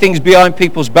say things behind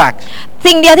people's backs.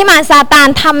 สิ่งเดียวที่มารซาตาน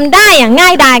ทำได้อย่างง่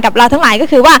ายดายกับเราทั้งหลายก็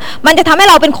คือว่ามันจะทำให้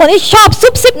เราเป็นคนที่ชอบซุ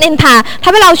บซิบนินทาท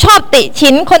ำให้เราชอบติฉิ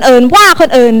นคนอื่นว่าคน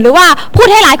อื่นหรือว่าพูด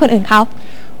ให้ร้ายคนอื่นเขา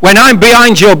When I'm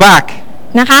behind your back,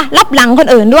 นะคะรับหลังคน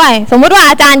อื่นด้วยสมมุติว่า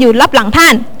อาจารย์อยู่รับหลังท่า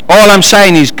น all I'm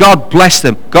saying is God bless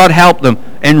them, God help them,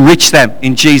 enrich them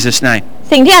in Jesus' name.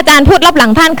 สิ่งที่อาจารย์พูดรับหลั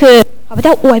งท่านคือพระเ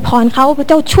จ้าอวยพรเขาพระ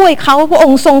เจ้าช่วยเขาพระอ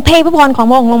งค์ทรงเทพระพรของ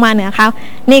พระองค์ลงมาเหนือเขา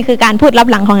นี่คือการพูดรับ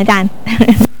หลังของอาจารย์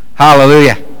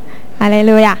Hallelujah. ฮาเล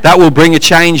ลูยา That will bring a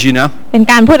change, you know. เป็น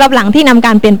การพูดรับหลังที่นำก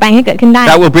ารเปลี่ยนแปลงให้เกิดขึ้นได้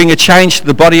That will bring a change to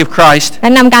the body of Christ แล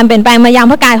ะนำการเปลี่ยนแปลงมายัง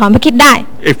พระกายของพระคริสต์ได้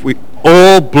if we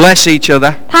all bless each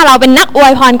other. ถ้าเราเป็นนักอว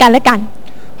ยพรกันและกัน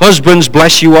Husbands,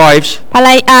 bless your wives.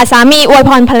 สามีอวย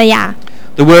พรภรรยา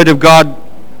The word of God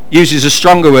uses a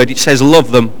stronger word. It says love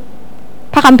them.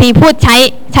 พระคัมภีร์พูดใ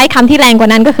ช้คำที่แรงกว่า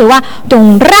นั้นก็คือว่าจง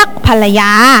รักภรรย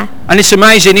า And it's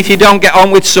amazing if you don't get on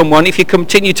with someone, if you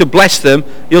continue to bless them,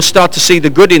 you'll start to see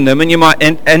the good in them and you might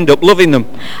end up loving them.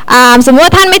 สมมติว่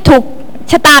าท่านไม่ถูก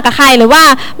ชะตากับใครหรือว่า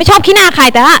ไม่ชอบขี้หน้าใคร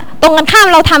แต่ว่าตรงกันข้าม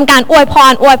เราทำการอวยพ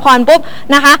รปุ๊บ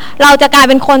นะคะเราจะกลาย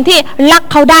เป็นคนที่รัก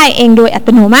เขาได้เองโดยอัต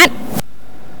โนมัติ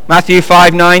Matthew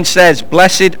 5:9 says,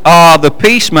 "Blessed are the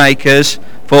peacemakers,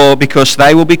 for because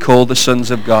they will be called the sons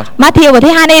of God." มัทธิวบท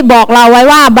ที่ 5 ได้บอกเราไว้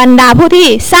ว่าบรรดาผู้ที่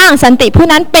สร้างสันติผู้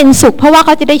นั้นเป็นสุขเพราะว่าเข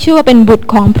าจะได้ชื่อว่าเป็นบุตร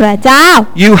ของพระเจ้า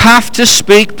You have to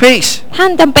speak peace. ท่า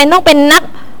นจำเป็นต้องเป็นนัก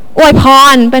อวยพ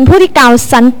รเป็นผู้ที่กล่าว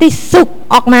สันติสุข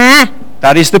ออกมา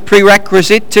That is the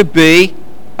prerequisite to be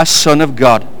a son of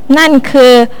God. นั่นคื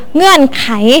อเงื่อนไข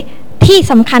ที่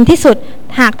สำคัญที่สุด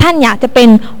หากท่านอยากจะเป็น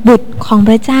บุตรของ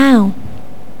พระเจ้า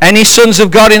Any sons of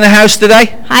God in the house today?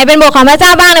 ใครเป็นบุตรของพระเจ้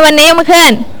าบ้างในวันนี้ยกมือขึ้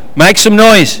น Make some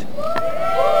noise.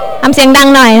 ทำเสียงดัง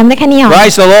หน่อยทำได้แค่นี้หรอ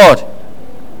Praise the Lord.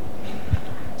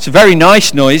 It's a very nice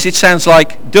noise. It sounds like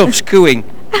doves cooing.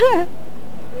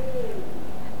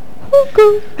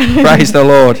 Praise the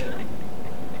Lord.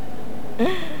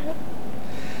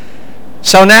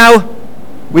 So now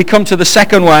we come to the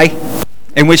second way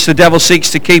in which the devil seeks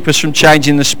to keep us from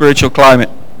changing the spiritual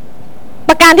climate.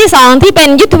 ประการที่สองที่เป็น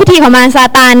ยุทธวิธีของมารซา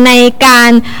ตานในกา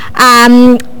ร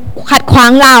ขัดขวา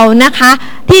งเรานะคะ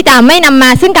ที่จะไม่นำมา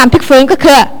ซึ่งการพลิกฟื้นก็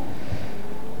คือ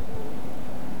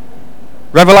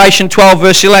Revelation 12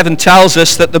 verse 11 tells us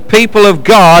that the people of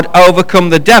God overcome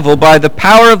the devil by the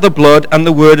power of the blood and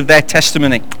the word of their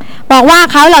testimony. บอกว่า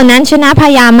เขาเหล่านั้นชนะพ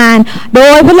ยามารโด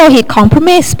ยพระโลหิตของพระเม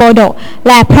สโปโด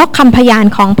และเพราะคำพยาน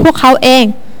ของพวกเขาเอง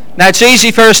Now it's easy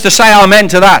for us to say amen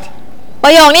to that. ป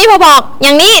ระโยคนี้พอบอกอ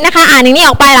ย่างนี้นะคะอ่านอย่างนี้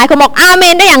ออกไปหลายคนบอกอาเม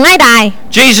นได้อย่างง่ายดาย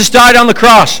Jesus died on the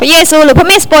cross. พระเยซูหรือพระ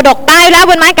เมสโปโดตายแล้ว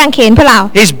บนไม้กางเขนเพื่อเรา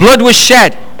His blood was shed.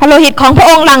 พระโลหิตของพระ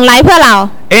องค์หลั่งไหลเพื่อเรา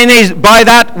By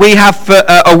that we have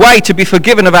a way to be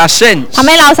forgiven of our sins. ทำใ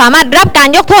ห้เราสามารถรับการ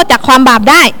ยกโทษจากความบาป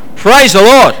ได้ Praise the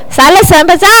Lord. สรรเสริญ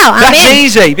พระเจ้าอาเม That's น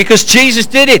easy because Jesus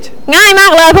did it. ง่ายมา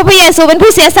กเลยเพราะพระเยซูเป็น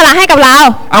ผู้เสียสละให้กับเรา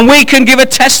And we can give a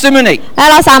testimony และ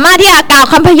เราสามารถที่จะกล่าว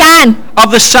คำพยาน of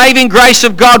the saving grace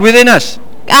of God within us.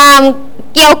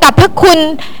 เกี่ยวกับพระคุณ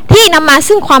ที่นำมา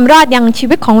ซึ่งความรอดยังชี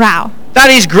วิตของเรา That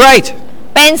is great.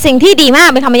 เป็นสิ่งที่ดีมาก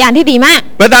เป็นคำพยานที่ดีมาก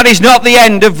But that is not the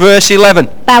end of verse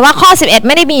 11. แต่ว่าข้อ 11 ไ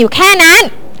ม่ได้มีอยู่แค่นั้น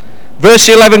Verse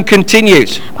 11 continues.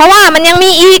 เพราะว่ามันยัง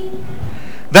มีอีก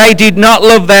They did not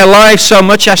love their lives so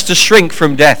much as to shrink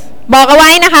from death. บอกเอาไว้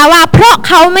นะคะว่าเพราะ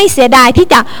เขาไม่เสียดายที่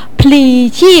จะพลี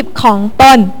ชีพของต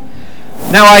น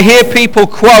Now I hear people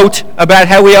quote about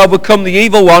how we overcome the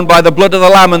evil one by the blood of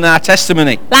the Lamb and our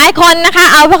testimony. หลายคนนะคะ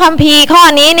เอาพระคัมภีร์ข้อ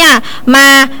นี้เนี่ยมา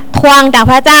ทวงจาก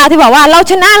พระเจ้าที่บอกว่าเรา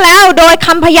ชนะแล้วโดยค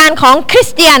ำพยานของคริส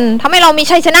เตียนทำให้เรามี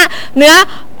ชัยชนะเหนือ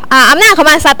อำนาจของ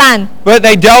มารซาตาน But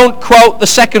they don't quote the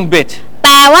second bit. แ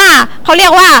ต่ว่าเขาเรีย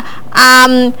กว่า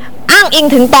อ้างอิง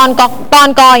ถึงตอน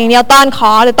กออย่างเดียวตอนข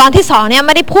อหรือตอนที่สองเนี่ยไ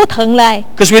ม่ได้พูดถึงเลย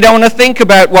Because we don't want to think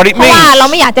about what it เพราะว่าเรา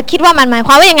means. ไม่อยากจะคิดว่ามันหมายค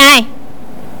วามว่ายังไง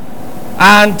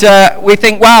And we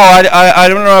think, wow, I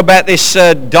don't know about this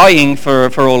dying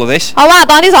for all of this. เพราะว่า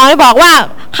ตอนที่สองได้บอกว่า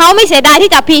เขาไม่เสียดาย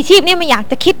ที่จะพลีชีพนี่ไม่อยาก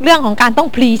จะคิดเรื่องของการต้อง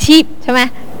พลีชีพใช่ไหม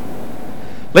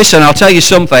Listen, I'll tell you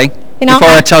something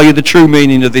before I tell you the true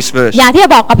meaning of this verse. อยากที่จะ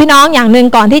บอกกับพี่น้องอย่างหนึ่ง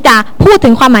ก่อนที่จะพูดถึ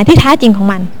งความหมายที่แท้จริงของ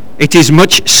มัน It is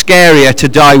much scarier to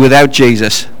die without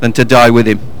Jesus than to die with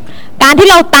him. การที่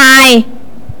เราตาย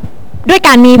ด้วยก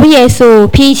ารมีพระเยซู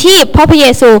พีชีพเพราะพระเย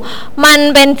ซูมัน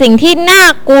เป็นสิ่งที่น่า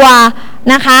กลัว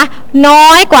นะคะน้อ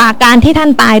ยกว่าการที่ท่า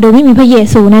นตายโดยไม่มีพระเย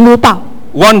ซูนั้นรู้เปล่า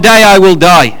One day I will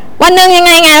die. วันหนึ่งยัง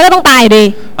ไงก็ต้องตายดี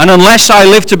And unless I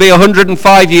live to be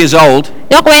 105 years old,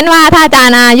 ยกเว้นว่าถ้าอาจาร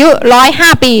ย์อายุ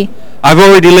105 ปี I've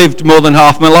already lived more than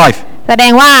half my life. แสด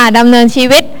งว่าดำเนินชี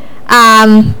วิต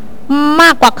ม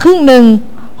ากกว่าครึ่งหนึ่ง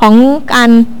ของการ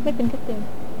ไม่เป็นคริสเตียน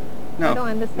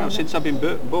No, since I've been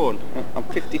born, I'm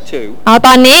 52. ต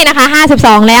อนนี้นะคะ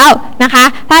52แล้วนะคะ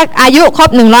ถ้าอายุครบ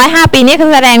105 ปีนี้คื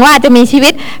อแสดงว่าจะมีชีวิ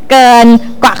ตเกิน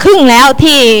กว่าครึ่งแล้ว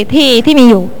ที่มี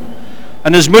อยู่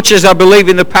And as much as I believe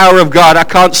in the power of God, I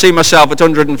can't see myself at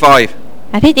 105.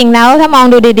 แต่ที่จริงแล้วถ้ามอง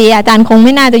ดูดีๆอาจารย์คงไ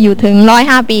ม่น่าจะอยู่ถึง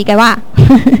105 ปีแกว่า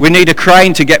We need a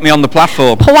crane to get me on the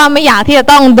platform. เพราะว่าไม่อยากที่จะ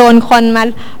ต้องโดนคนมา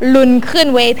ลุนขึ้น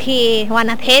เวทีวัน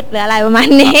อาทิตย์หรืออะไรประมาณ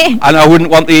นี้ And I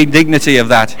wouldn't want the indignity of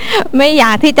that. ไม่อย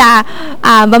ากที่จะ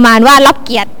ประมาณว่ารับเ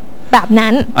กียรติแบบ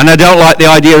นั้น And I don't like the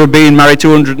idea of being married to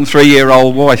a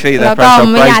 103-year-old wife either. แล้วก็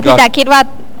ไม่อยากที่จะคิดว่า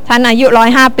ฉันอายุ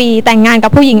105 ปีแต่งงานกั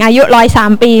บผู้หญิงอายุ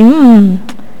103 ปี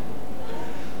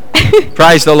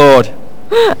Praise the Lord.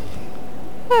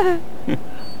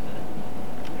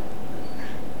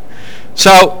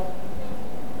 So,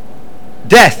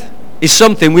 death is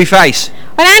something we face.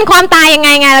 เพราะฉะนั้นความตายยังไง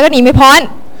เราก็หนีไม่พ้น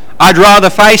I'd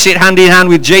rather face it hand in hand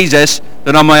with Jesus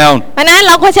than on my own. เพราะฉะนั้นเ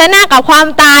ราเผชิญหน้ากับความ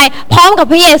ตายพร้อมกับ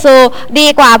พระเยซูดี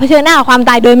กว่าเผชิญหน้ากับความ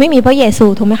ตายโดยไม่มีพระเยซู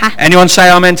ถูกไหมคะ Anyone say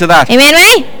amen to that? เอเมนไหม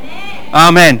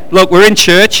Amen. Look, we're in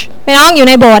church. พี่น้องอยู่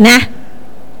ในโบสถ์นะ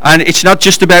And it's not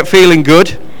just about feeling good.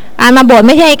 การมาโบสถ์ไ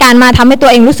ม่ใช่การมาทำให้ตัว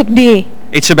เองรู้สึกดี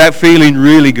It's about feeling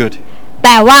really good. แ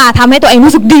ต่ว่าทำให้ตัวเอง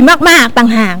รู้สึกดีมากๆต่าง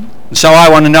หาก So I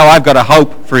want to know I've got a hope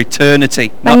for eternity,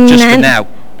 not just for now.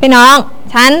 พี่น้อง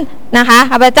ฉันนะคะ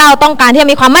ข้าพเจ้าต้องการที่จะ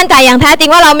มีความมั่นใจอย่างแท้จริง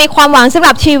ว่าเรามีความหวังสำห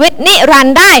รับชีวิตนิรันด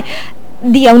ร์ได้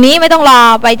เดี๋ยวนี้ไม่ต้องรอ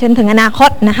ไปจนถึงอนาค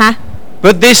ตนะคะ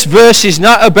But this verse is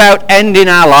not about ending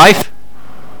our life.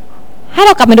 ให้เ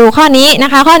รากลับมาดูข้อนี้น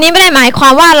ะคะข้อนี้ไม่ได้หมายควา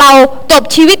มว่าเราจบ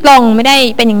ชีวิตลงไม่ได้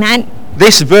เป็นอย่างนั้น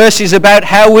This verse is about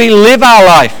how we live our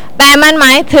life. แต่มันหม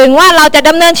ายถึงว่าเราจะด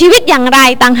ำเนินชีวิตอย่างไร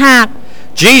ต่างหาก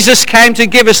Jesus came to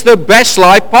give us the best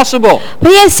life possible. พร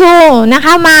ะเยซูนะค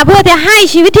ะมาเพื่อจะให้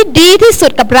ชีวิตที่ดีที่สุ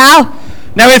ดกับเรา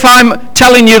Now if I'm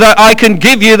telling you that I can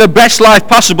give you the best life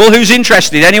possible, who's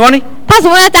interested? Anyone? ถ้าสม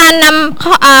มติอาจารย์น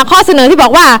ำข้อเสนอที่บอ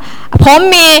กว่าผม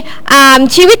มี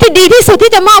ชีวิตที่ดีที่สุด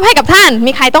ที่จะมอบให้กับท่าน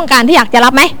มีใครต้องการที่อยากจะรั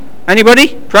บไหม Anybody?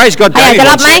 Praise God. David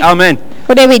wants it. Amen.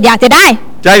 คุณเดวิดอยากจะได้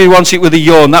David wants it with a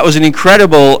yawn. That was an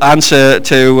incredible answer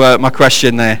to my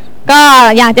question there. ก็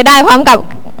อยากจะได้พร้อมกับ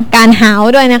การหาว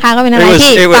ด้วยนะคะก็เป็นอะไร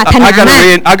ที่ปรารถนามาก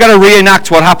I got to reenact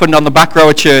what happened on the back row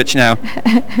of church now.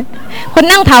 คุณ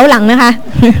นั่งแถวหลังนะคะ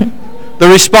The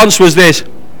response was this.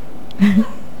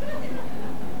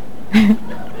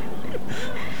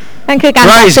 นั่นคือการ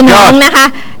ตอบสนองนะคะ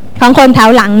ของคนแถว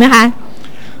หลังนะคะ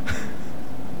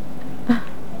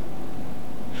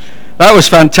That was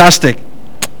fantastic.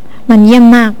 มันเยี่ยม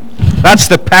มาก That's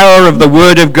the power of the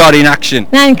Word of God in action.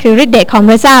 นั่นคือฤทธิ์เดชของ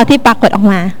พระเจ้าที่ปรากฏออก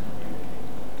มา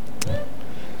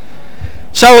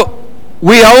So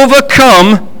we overcome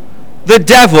the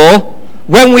devil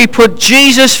when we put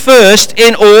Jesus first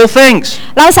in all things.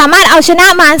 เราสามารถเอาชนะ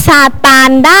มารซาตาน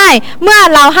ได้เมื่อ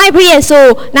เราให้พระเยซู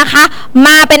นะคะม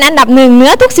าเป็นอันดับหนึ่งเหนื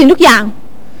อทุกสิ่งทุกอย่าง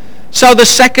So the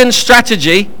second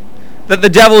strategy that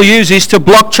the devil uses to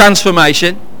block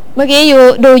transformation เมื่อกี้อยู่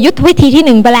ดูยุทธวิธีที่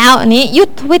1ไปแล้วอันนี้ยุท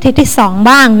ธวิธีที่2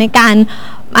บ้างในการ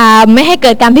ไม่ให้เ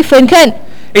กิดการพลิกฟื้นขึ้น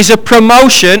is a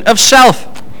promotion of self.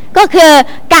 ก็คือ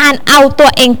การเอาตัว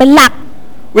เองเป็นหลัก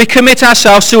We commit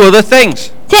ourselves to other things.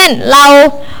 เช่นเรา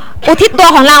อุทิศตัว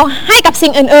ของเราให้กับสิ่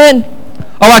งอื่น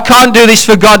Oh, I can't do this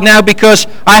for God now because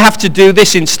I have to do this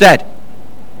instead.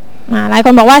 หลายค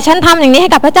นบอกว่าฉันทำอย่างนี้ให้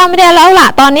กับพระเจ้าไม่ได้แล้วล่ะ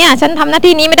ตอนนี้ฉันทำหน้า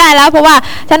ที่นี้ไม่ได้แล้วเพราะว่า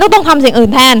ฉันต้องทำสิ่งอื่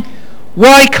นแทน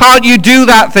Why can't you do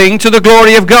that thing to the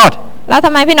glory of God? แล้วท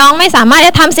ำไมพี่น้องไม่สามารถจ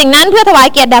ะทำสิ่งนั้นเพื่อถวาย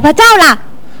เกียรติแด่พระเจ้าล่ะ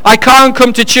I can't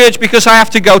come to church because I have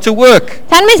to go to work.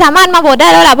 ฉันไม่สามารถมาโบสถ์ได้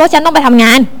แล้วล่ะเพราะฉันต้องไปทำง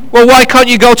าน Well, why can't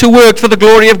you go to work for the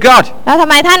glory of God? แล้วทำ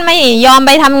ไมท่านไม่ยอมไ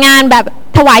ปทำงานแบบ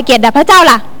ถวายเกียรติแด่พระเจ้า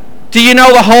ล่ะ Do you know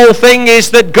the whole thing is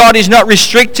that God is not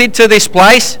restricted to this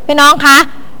place? พี่น้องคะ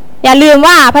อย่าลืม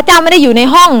ว่าพระเจ้าไม่ได้อยู่ใน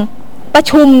ห้องประ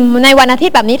ชุมในวันอาทิต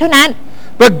ย์แบบนี้เท่านั้น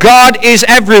But God is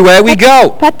everywhere we go.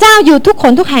 พระเจ้าอยู่ทุกค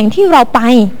นทุกแห่งที่เราไป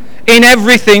In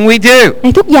everything we do. ใน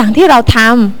ทุกอย่างที่เราท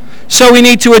So we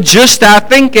need to adjust our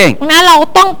thinking. ำนั้นเรา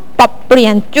ต้องปรับเปลี่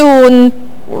ยนจูน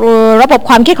ระบบ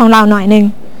ความคิดของเราหน่อยนึง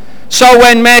So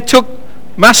when Mayor took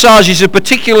massages a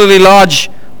particularly large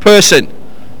person,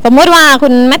 สมมติว่าคุ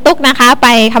ณแม่ตุ๊กนะคะไป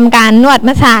ทำการนวด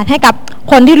มัสสาจให้กับ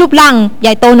คนที่รูปร่างให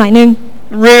ญ่โตหน่อยนึง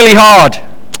really hard.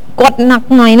 กดหนัก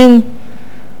หน่อยนึง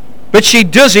But she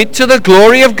does it to the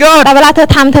glory of แต่ God. เวลาเธอ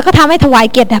ทำเธอก็ทำให้ถวาย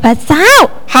เกียรติแด่พระเจ้า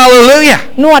Hallelujah.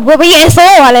 นวดเพื่อพระเยซู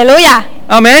ฮาเลลูยา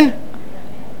Amen.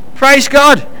 Praise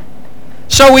God.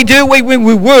 So we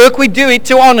work, we do it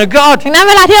to honor God. ดังนั้น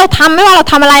เวลาที่เราทำไม่ว่าเรา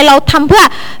ทำอะไรเราทำเพื่อ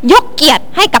ยกเกียรติ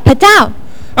ให้กับพระเจ้า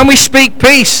And we speak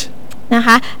peace. นะค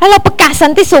ะแล้วเราประกาศสั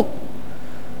นติสุข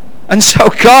And so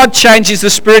God changes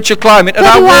the spiritual climate เพื่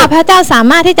of อ our ที่ว่า work. พระเจ้าสา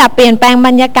มารถที่จะเปลี่ยนแปลงบ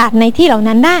รรยากาศในที่เหล่า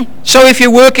นั้นได้ So if you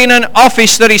work in an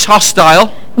office that is hostile,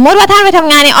 สมมติว่าท่านไปท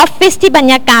ำงานในออฟฟิศที่บร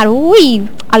รยากาศอุ้ย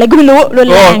อะไรก็ไม่รู้รุน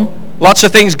แรง or lots of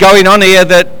things going on here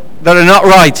that are not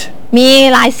right. มี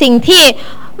หลายสิ่งที่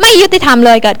ไม่ยุติธรรมเ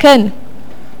ลยเกิดขึ้น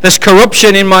There's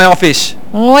corruption in my office.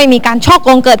 โอ้ยมีการฉ้อโก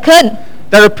งเกิดขึ้น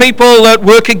There are people that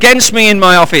work against me in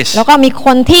my office. แล้วก็มีค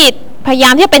นที่พยายา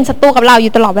มที่จะเป็นศัตรูกับเราอ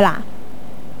ยู่ตลอดเวลา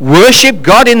Worship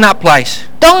God in that place.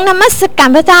 จงนมัสการ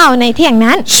พระเจ้าในที่อย่าง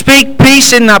นั้น Speak peace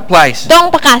in that place. จง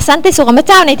ประกาศสันติสุขของพระ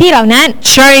เจ้าในที่เหล่านั้น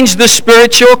Change the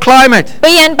spiritual climate เป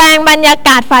ลี่ยนแปลงบรรยาก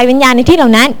าศฝ่ายวิญญาณในที่เหล่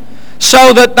านั้น so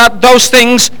that those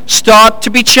things start to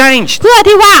be changed. เพื่อ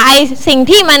ที่ว่าไอ้สิ่ง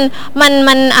ที่มัน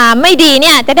ไม่ดีเ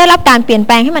นี่ยจะได้รับการเปลี่ยนแป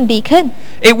ลงให้มันดีขึ้น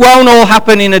It won't all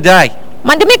happen in a day.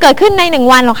 มันจะไม่เกิดขึ้นใน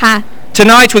1 วันหรอกค่ะ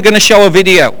Tonight we're going to show a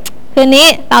video. คืนนี้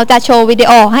เราจะโชว์วิดีโ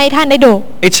อให้ท่านได้ดู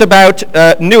It's about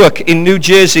Newark in New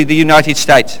Jersey, the United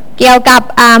States, เกี่ยวกับ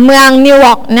เมืองนิวย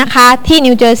อร์กนะคะที่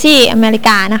นิวเจอร์ซีย์อเมริก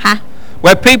านะคะ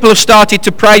where people have started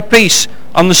to pray peace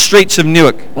on the streets of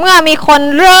Newark. เมื่อมีคน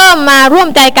เริ่มมาร่วม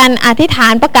ใจกันอธิษฐา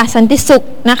นประกาศสันติสุข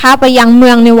นะคะไปยังเมื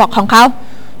องนิวยอร์กของเขา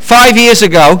 5 years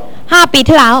ago, 5 ปี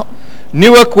ที่แล้ว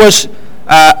Newark was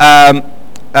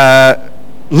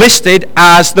listed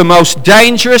as the most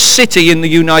dangerous city in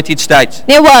the United States.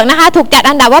 นิวยอร์กนะคะถูกจัด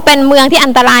อันดับว่าเป็นเมืองที่อั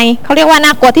นตรายเขาเรียกว่าน่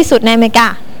ากลัวที่สุดในอเมริกา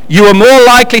You are more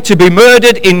likely to be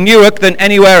murdered in Newark than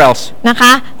anywhere else. นะค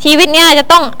ะชีวิตเนี่ยจะ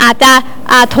ต้องอาจจะ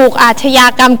ถูกอาชญา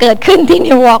กรรมเกิดขึ้นที่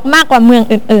นิวยอร์กมากกว่าเมือง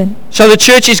อื่น So the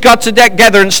churches got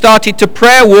together and started to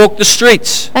prayer walk the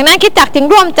streets. ๆ ดังนั้นคริสตจักรจึง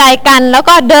ร่วมใจกันแล้ว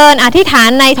ก็เดินอธิษฐาน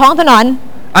ในท้องถนน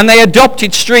And they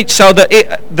adopted streets so that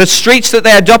the streets that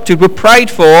they adopted were prayed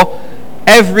for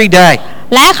every day.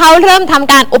 และเขาเริ่มท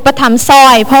ำการอุปถัมภ์ซอ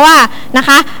ย เพราะว่านะค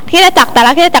ะคริสตจักรแต่ล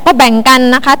ะคริสตจักรก็แบ่งกัน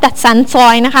นะคะจัดสรรซอ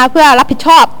ยนะคะเพื่อรับผิดช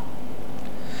อบ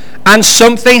And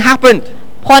something happened.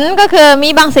 ผลก็คือมี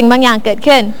บางสิ่งบางอย่างเกิด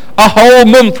ขึ้น A whole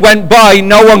month went by,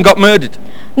 no one got murdered.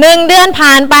 1 เดือน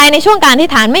ผ่านไปในช่วงการอธิ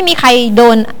ษฐานไม่มีใครโด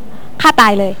นฆ่าตา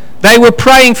ยเลย They were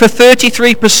praying for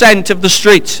 33% of the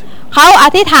streets. เขาอ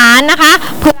ธิษฐานนะคะ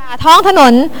เพื่อท้องถน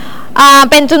น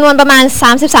เป็นจำนวนประมาณ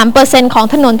 33% ของ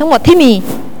ถนนทั้งหมดที่มี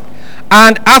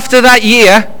And after that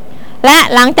year, และ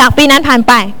หลังจากปีนั้นผ่าน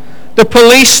ไป the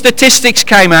police statistics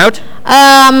came out,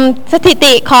 สถิ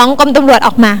ติของกรมตำรวจอ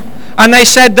อกมา and they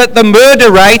said that the murder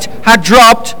rate had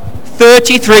dropped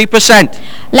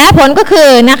 33%. และผลก็คือ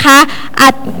นะคะ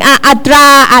อัตรา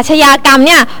อาชญากรรมเ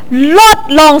นี่ยลด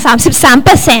ลง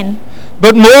 33%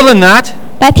 But more than that,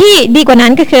 แต่ที่ดีกว่านั้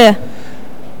นก็คือ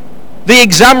the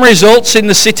exam results in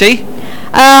the city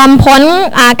ผล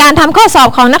การทำข้อสอบ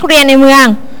ของนักเรียนในเมือง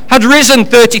had risen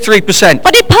 33%.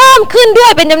 ก็ได้เพิ่มขึ้นด้ว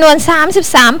ยเป็นจำนวน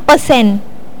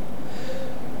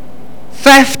 33%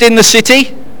 Theft in the city,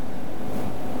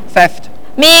 theft,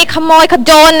 มีขโมยขโ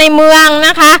จรในเมืองน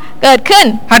ะคะเกิดขึ้น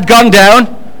had gone down.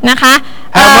 นะคะ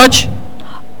How much?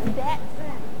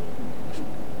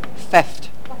 Theft,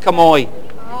 kamoy.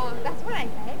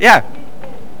 Yeah,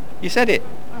 you said it.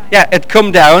 Yeah, it come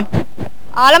down.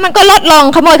 แล้วมันก็ลดลง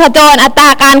ขโมยขโจรอัตรา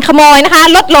การขโมยนะคะ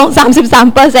ลดลง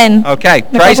 33% Okay,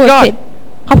 praise God.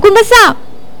 ขอบคุณพระเจ้า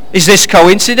Is this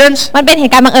coincidence มันเป็นเห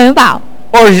ตุการณ์บังเอิญหรือเปล่า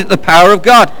or is it the power of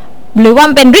God? หรือว่า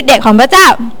มันเป็นฤทธิ์เดชของพระเจ้า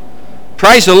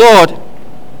Praise the Lord.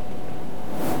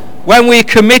 When we're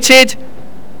committed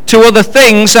to other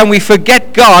things and we forget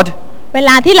God, เว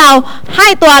ลาที่เราให้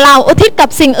ตัวเราอุทิศกับ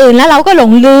สิ่งอื่นแล้วเราก็หล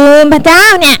งลืมพระเจ้า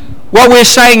เนี่ย what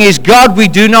we're saying is, God, we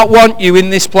do not want you in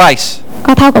this place.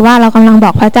 ก็เท่ากับว่าเรากำลังบ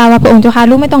อกพระเจ้าว่าพระองค์เจ้าค่ะ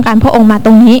ลูกไม่ต้องการพระองค์มาต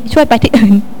รงนี้ช่วยไปที่อื่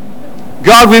น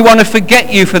God, we want to forget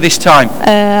you for this time.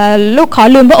 ลูกขอ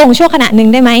ลืมพระองค์ชั่วขณะหนึ่ง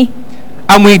ได้ไหม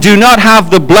And we do not have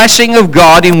the blessing of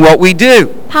God in what we do.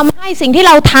 ทำให้สิ่งที่เ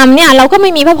ราทำเนี่ยเราก็ไ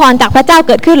ม่มีพระพรจากพระเจ้าเ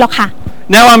กิดขึ้นหรอกค่ะ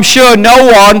Now I'm sure no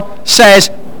one says,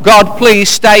 God, please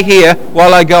stay here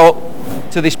while I go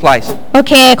to this place. โอ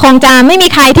เคคงจะไม่มี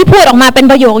ใครที่พูดออกมาเป็น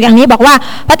ประโยคอย่างนี้บอกว่า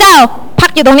พระเจ้าพั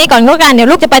กอยู่ตรงนี้ก่อนก็กันเดี๋ยว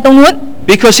ลูกจะไปตรงนู้น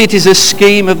Because it is a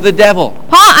scheme of the devil.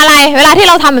 เพราะอะไรเวลาที่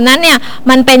เราทำแบบนั้นเนี่ย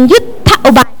มันเป็นยุทธ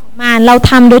อุบายของมารเรา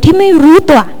ทำโดยที่ไม่รู้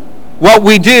ตัว What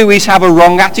we do is have a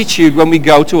wrong attitude when we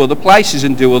go to other places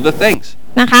and do other things.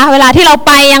 นะคะเวลาที่เราไ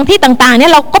ปยังที่ต่างๆเนี่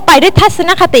ยเราก็ไปด้วยทัศ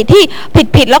นคติที่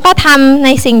ผิดๆแล้วก็ทำใน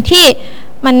สิ่งที่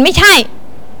มันไม่ใช่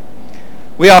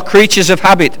We are creatures of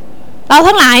habit. เรา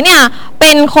ทั้งหลายเนี่ยเ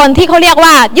ป็นคนที่เขาเรียก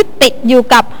ว่ายึดติดอยู่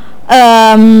กับ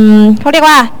เขาเรียก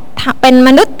ว่าเป็นม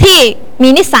นุษย์ที่มี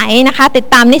นิสัยนะคะติด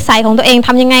ตามนิสัยของตัวเองท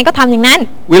ำยังไงก็ทำอย่างนั้น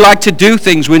We like to do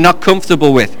things we're not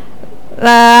comfortable with.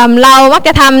 เรามักจ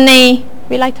ะทำใน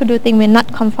we like to do things we're not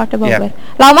comfortable Yeah. with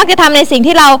เรามักจะทำในสิ่ง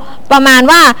ที่เราประมาณ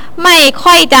ว่าไม่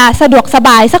ค่อยจะสะดวกสบ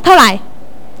ายสักเท่าไหร่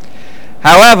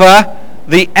However,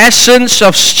 the essence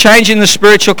of changing the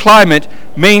spiritual climate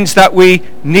means that we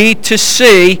need to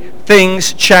see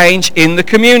things change in the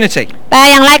community. แต่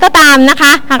อย่างไรก็ตามนะค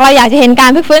ะหากเราอยากจะเห็นการ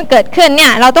พลิกฟื้นเกิดขึ้นเนี่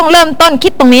ยเราต้องเริ่มต้นคิ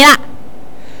ดตรงนี้ละ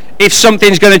If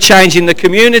something's going to change in the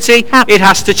community, it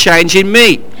has to change in me.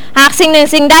 หากสิ่งหนึ่ง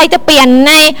สิ่งใดจะเปลี่ยนใ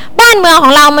นบ้านเมืองขอ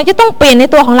งเรามันจะต้องเปลี่ยนใน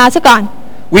ตัวของเราซะก่อน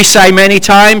We say many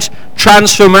times,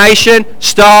 transformation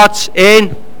starts in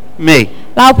me.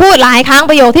 เราพูดหลายครั้ง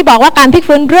ประโยคที่บอกว่าการพลิก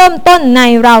ฟื้นเริ่มต้นใน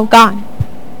เราก่อน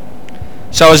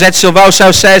So as Ed Silvoso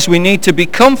says, we need to be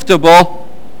comfortable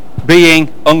being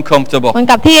uncomfortable. เหมือน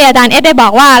กับที่อาจารย์เอ็ดได้บอ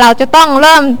กว่าเราจะต้องเ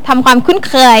ริ่มทำความคุ้น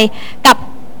เคยกับ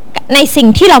ในสิ่ง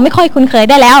ที่เราไม่ค่อยคุ้นเคย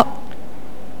ได้แล้ว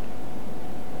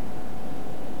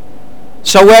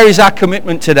So where is our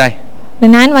commitment today? ดั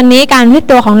งนั้นวันนี้การพลิก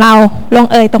ตัวของเราลง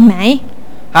เอยตรงไหน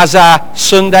Has our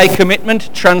Sunday commitment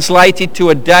translated to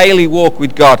a daily walk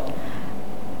with God?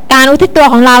 การอุทิศตัว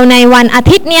ของเราในวันอา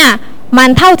ทิตย์เนี่ยมัน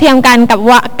เท่าเทียมกันกับ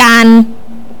การ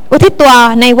อุทิศตัว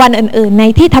ในวันอื่นๆใน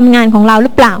ที่ทำงานของเราหรื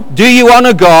อเปล่า Do you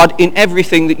honor God in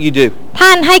everything that you do? ท่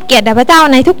านให้เกียรติแด่พระเจ้า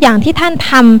ในทุกอย่างที่ท่าน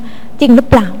ทำจริงหรือ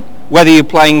เปล่า Whether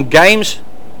you're playing games,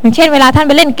 อย่างเช่นเวลาท่านไ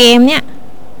ปเล่นเกมเนี่ย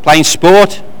playing sport,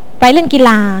 ไปเล่นกีฬ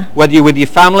า whether you're with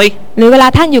your family, หรือเวลา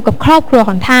ท่านอยู่กับครอบครัว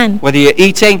ของท่าน whether you're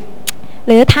eating, ห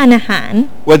รือทานอาหาร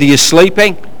whether you're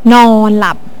sleeping. นอนห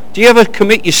ลับ Do you ever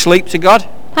commit your sleep to God?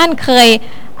 ท่านเคย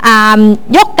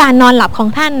ยกการนอนหลับของ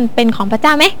ท่านเป็นของพระเจ้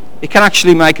าไหม It can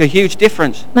actually make a huge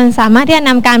difference. มันสามารถที่จะ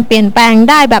นำการเปลี่ยนแปลง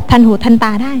ได้แบบทันหูทันต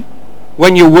าได้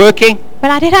When you're working, เว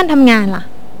ลาที่ท่านทำงานล่ะ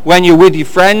when you're with your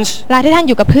friends, เวลาที่ท่านอ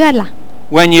ยู่กับเพื่อนล่ะ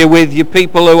when you're with your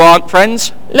people who aren't friends,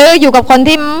 หรืออยู่กับคน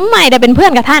ที่ไม่ได้เป็นเพื่อ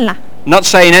นกับท่านล่ะ not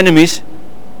saying enemies,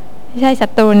 ไม่ใช่ศั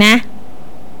ตรูนะ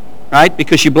right?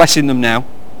 Because you're blessing them now.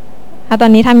 ถ้าตอ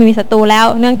นนี้ท่านมีศัตรูแล้ว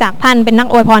เนื่องจากท่านเป็นนัก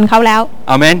อวยพรเขาแล้ว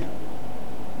Amen?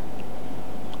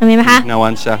 อาเมนไหมคะ No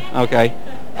answer. Okay.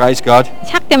 Praise God.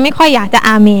 ชักจะไม่ค่อยอยากจะอ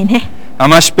าเมนแฮะ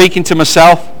Am I speaking to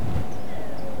myself?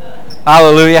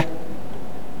 Hallelujah.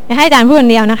 อยากให้อาจารย์พูดคน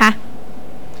เดียวนะคะ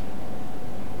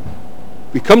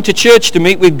We come to church to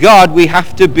meet with God. We have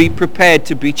to be prepared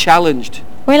to be challenged.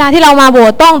 เวลาที่เรามาโบส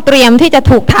ถ์ต้องเตรียมที่จะ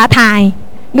ถูกท้าทาย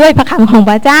ด้วยพระคำของ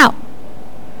พระเจ้า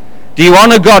Do you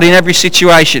honor God in every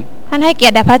situation? ท่านให้เกีย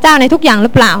รติแด่พระเจ้าในทุกอย่างหรื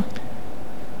อเปล่า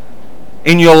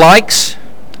In your likes?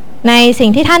 ในสิ่ง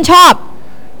ที่ท่านชอบ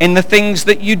In the things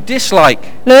that you dislike?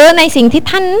 หรือในสิ่งที่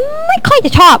ท่านไม่ค่อยจ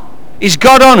ะชอบ Is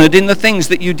God honored in the things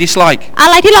that you dislike? อะ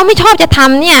ไรที่เราไม่ชอบจะท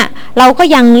ำเนี่ยเราก็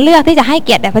ยังเลือกที่จะให้เ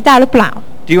กียรติแด่พระเจ้าหรือเปล่า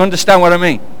Do you understand what I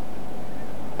mean?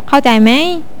 เข้าใจไหม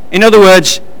In other words,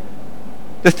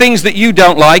 the things that you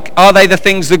don't like, are they the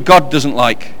things that God doesn't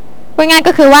like? พูดง่าย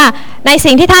ก็คือว่าใน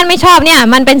สิ่งที่ท่านไม่ชอบเนี่ย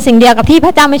มันเป็นสิ่งเดียวกับที่พร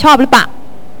ะเจ้าไม่ชอบหรือเปล่า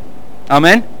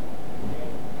Amen?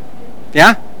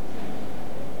 Yeah?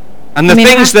 And the Amen.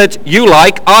 things that you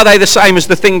like, are they the same as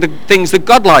the things that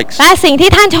God likes? และสิ่งที่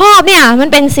ท่านชอบเนี่ยมัน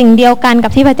เป็นสิ่งเดียวกันกั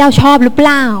บที่พระเจ้าชอบหรือเป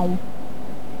ล่า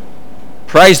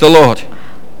Praise the Lord.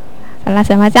 สรรเส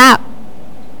ริญพระเจ้า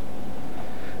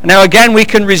Now again, we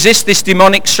can resist this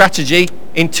demonic strategy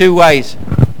in two ways.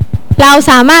 เรา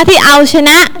สามารถที่เอาช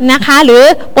นะนะคะหรือ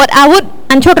ปลดอาวุธ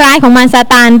อันชั่วร้ายของมารซา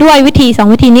ตานด้วยวิธี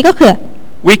2วิธีนี้ก็คือ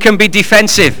We can be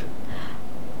defensive.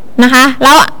 นะคะเร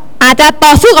าอาจจะต่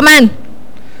อสู้กับมัน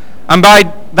And by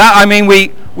that I mean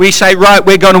we say, right,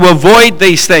 we're going to avoid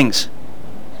these things.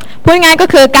 พูดง่ายก็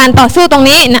คือการต่อสู้ตรง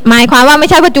นี้หมายความว่าไม่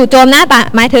ใช่ว่าจู่โจมนะแต่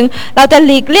หมายถึงเราจะห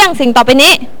ลีกเลี่ยงสิ่งต่อไป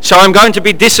นี้ So I'm going to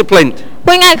be disciplined.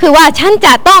 พูดง่ายคือว่าฉันจ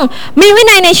ะต้องมีวิ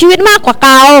นัยในชีวิตมากกว่าเ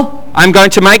ก่า I'm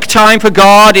going to make time for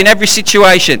God in every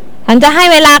situation. ฉันจะให้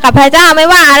เวลากับพระเจ้าไม่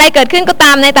ว่าอะไรเกิดขึ้นก็ต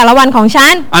ามในแต่ละวันของฉั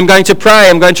น I'm going to pray.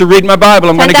 I'm going to read my Bible.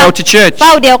 I'm ฉั going จะ to go to church. เ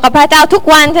ฝ้าเดียวกับพระเจ้าทุก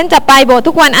วันฉันจะไปโบสถ์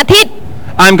ทุกวันอาทิตย์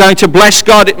I'm going to bless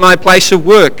God at my place of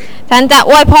work. ฉันจะ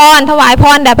อวยพรถวายพ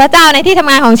รแด่พระเจ้าในที่ท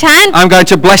ำงานของฉัน I'm going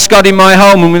to bless God in my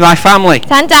home and with my family.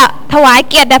 ฉันจะถวาย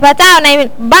เกียรติแด่พระเจ้าใน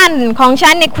บ้านของฉั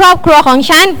นในครอบครัวของ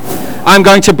ฉัน I'm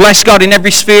going to bless God in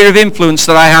every sphere of influence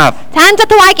that I have. ฉันจะ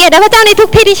ถวายเกียรติแด่พระเจ้าในทุก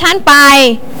ที่ที่ฉันไป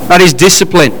That is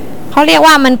discipline. เขาเรียก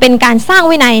ว่ามันเป็นการสร้าง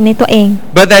วินัยในตัวเอง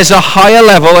But there's a higher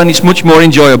level and it's much more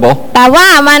enjoyable. แต่ว่า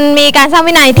มันมีการสร้าง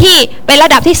วินัยที่เป็นระ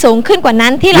ดับที่สูงขึ้นกว่านั้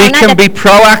นที่เรา We น่า can จะ be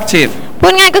proactive. พู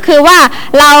ดง่ายก็คือว่า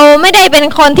เราไม่ได้เป็น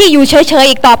คนที่อยู่เฉยๆ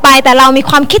อีกต่อไปแต่เรามี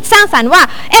ความคิดสร้างสรรค์ว่า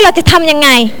เราจะทำยังไง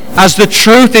As the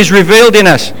truth is revealed in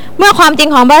us, เมื่อความจริง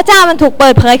ของพระเจ้ามันถูกเปิ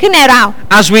ดเผยขึ้นในเรา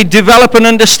as we develop an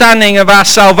understanding of our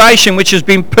salvation which has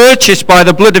been purchased by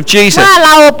the blood of Jesus, เมื่อเ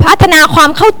ราพัฒนาความ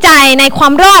เข้าใจในควา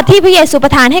มรอดที่พระเยซูปร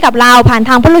ะทานให้กับเราผ่าน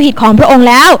ทางพระโลหิตของพระองค์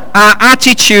แล้ว our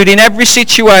attitude in every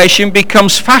situation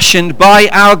becomes fashioned by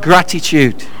our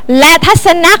gratitude. และทัศ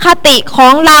นคติขอ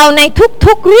งเราใน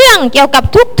ทุกๆเรื่องเกี่ยวกับ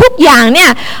ทุกๆอย่างเนี่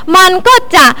ยมันก็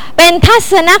จะเป็นทั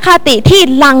ศนคติที่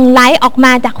หลั่งไหลออกม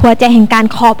าจากหัวใจแห่งการ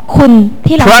ขอบคุณ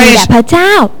ที่เรามีแด่พระเจ้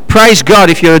า Praise God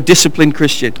if you're a disciplined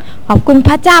Christian. ขอบคุณพ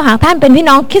ระเจ้าหากท่านเป็นพี่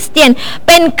น้องคริสเตียนเ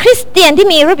ป็นคริสเตียนที่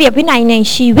มีระเบียบวินัยใน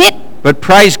ชีวิต But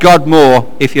praise God more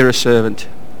if you're a servant.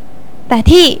 แต่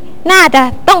ที่น่าจะ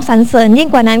ต้องสรรเสริญยิ่ง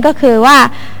กว่านั้นก็คือว่า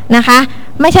นะคะ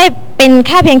ไม่ใช่เป็นแ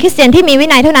ค่เพียงคริสเตียนที่มีวิ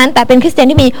นัยเท่านั้นแต่เป็นคริสเตียน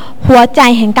ที่มีหัวใจ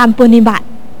แห่งการปฏิบัติ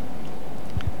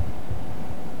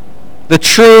The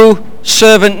true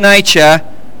servant nature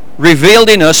revealed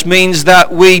in us means that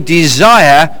we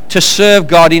desire to serve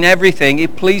God in everything.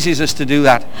 It pleases us to do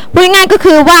that. พูดง่ายก็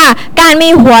คือว่าการมี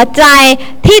หัวใจ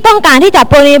ที่ต้องการที่จะ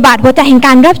ปฏิบัติหัวใจแห่งก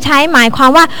ารรับใช้หมายควา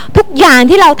มว่าทุกอย่าง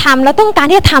ที่เราทำเราต้องการ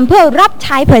ที่จะทำเพื่อรับใ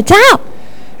ช้พระเจ้า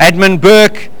Edmund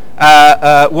Burke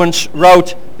once wrote,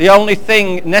 "The only thing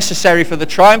necessary for the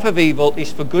triumph of evil is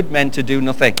for good men to do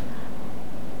nothing."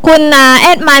 คุณเ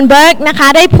อ็ดมันเบิร์กนะคะ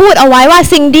ได้พูดเอาไว้ว่า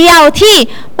สิ่งเดียวที่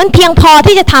มันเพียงพอ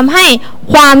ที่จะทำให้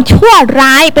ความชั่ว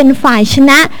ร้ายเป็นฝ่ายช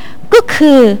นะก็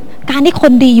คือการที่ค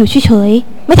นดีอยู่เฉย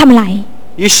ๆไม่ทำอะไร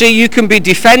You see, you can be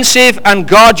defensive and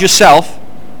guard yourself.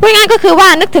 พูดง่ายก็คือว่า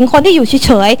นึกถึงคนที่อยู่เ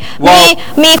ฉย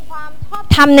ๆมีความชอบ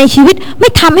ธรรมในชีวิตไม่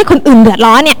ทำให้คนอื่นเดือด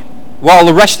ร้อนเนี่ย While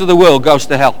the rest of the world goes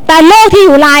to hell. แต่โลกที่อ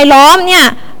ยู่รายล้อมเนี่ย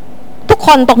ทุกค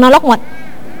นตกนรกหมด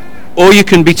Or you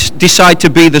can decide to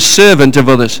be the servant of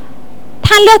others.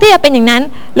 ท่านเลือกที่จะเป็นอย่างนั้น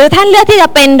หรือท่านเลือกที่จะ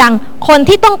เป็นดังคน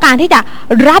ที่ต้องการที่จะ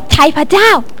รับใช้พระเจ้า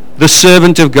The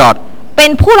servant of God. เป็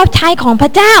นผู้รับใช้ของพร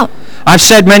ะเจ้า I've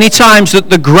said many times that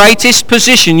the greatest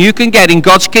position you can get in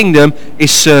God's kingdom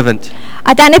is servant.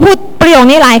 อาจารย์ได้พูดประโยค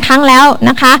นี้หลายครั้งแล้ว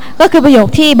นะคะก็คือประโยค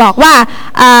ที่บอกว่า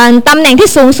ตำแหน่งที่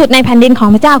สูงสุดในแผ่นดินของ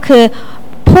พระเจ้าคือ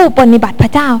ผู้ปฏิบัติพร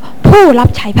ะเจ้าผู้รับ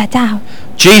ใช้พระเจ้า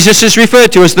Jesus is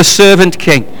referred to as the servant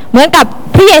king. เหมือนกับ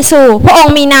พระเยซูพระอง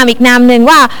ค์มีนามอีกนามหนึ่ง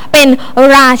ว่าเป็น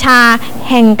ราชา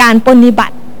แห่งการปฏิบั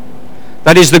ติ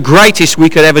That is the greatest we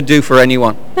could ever do for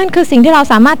anyone. นั่นคือสิ่งที่เรา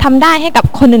สามารถทำได้ให้กับ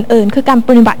คนอื่นๆคือการป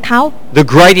ฏิบัติเขา The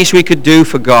greatest we could do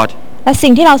for God และสิ่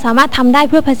งที่เราสามารถทำได้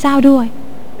เพื่อพระเจ้าด้วย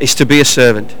is to be a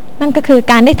servant. นั่นก็คือ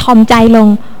การได้ทอมใจลง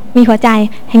มีหัวใจ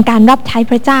แห่งการรับใช้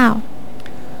พระเจ้า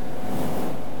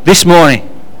This morning,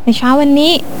 ในเช้าวัน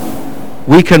นี้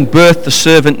we can birth the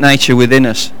servant nature within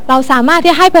us เราสามารถ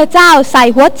ที่ให้พระเจ้าใส่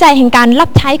หัวใจแห่งการรับ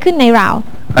ใช้ขึ้นในเรา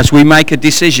as we make a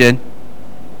decision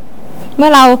เมื่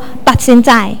อเราตัดสินใ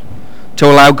จ to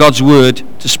allow God's word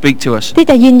to speak to us. ที่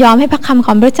จะยินยอมให้พระคำข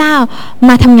องพระเจ้า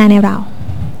มาทำงานในเรา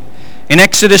In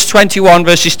Exodus 21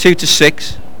 verses 2 to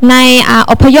 6, ใน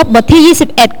อพยพบทที่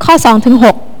 21 ข้อ 2 ถึง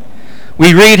 6 we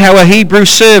read how a Hebrew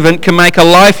servant can make a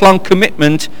lifelong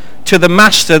commitment to the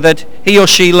master that he or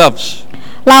she loves.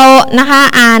 เรานะคะ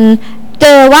อ่านเจ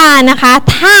อว่านะคะ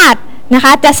ทาสนะค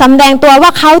ะจะสำแดงตัวว่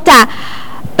าเขาจะ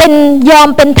เป็นยอม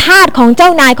เป็นทาสของเจ้า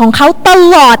นายของเขาต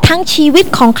ลอดทั้งชีวิต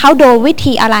ของเขาโดยวิ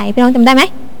ธีอะไรพี่น้องจำได้ไหม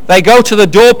They go to the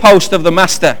doorpost of the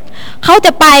master, เขาจ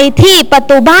ะไปที่ประ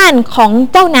ตูบ้านของ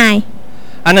เจ้านาย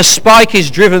and a spike is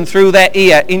driven through their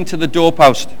ear into the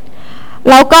doorpost.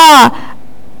 แล้วก็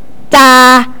จะ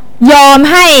ยอม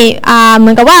ให้เหมื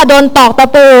อนกับว่าโดนตอกตะ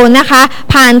ปูนะคะ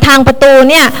ผ่านทางประตู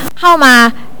เนี่ยเข้ามา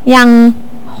ยัง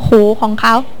หูของเข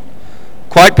า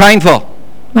Quite painful.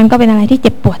 มันก็เป็นอะไรที่เ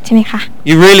จ็บปวดใช่ไหมคะ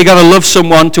You really got to love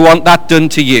someone to want that done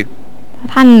to you.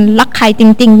 ท่านรักใครจ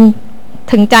ริง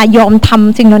ๆถึงจะยอมท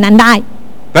ำสิ่งเหล่านั้นได้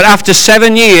But after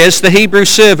 7 years, the Hebrew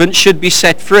servant should be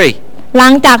set free. หลั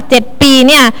งจาก7 ปี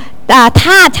เนี่ยท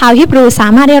าสชาวฮิบรูสา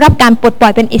มารถได้รับการปลดปล่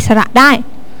อยเป็นอิสระได้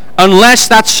Unless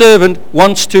that servant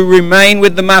wants to remain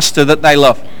with the master that they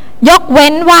love. ยกเว้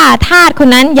นว่าทาสคน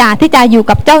นั้นอยากที่จะอยู่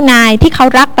กับเจ้านายที่เขา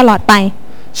รักตลอดไป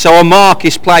So a mark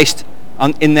is placed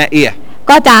in their ear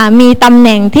ก็จะมีตำแห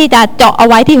น่งที่จะเจาะเอา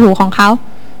ไว้ที่หูของเขา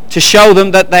to show them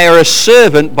that they are a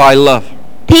servant by love.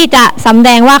 ที่จะสำแด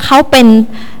งว่าเขาเป็น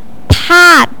ท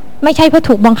าสไม่ใช่เพราะ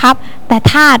ถูกบังคับแต่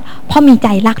ทาสเพราะมีใจ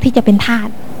รักที่จะเป็นทาส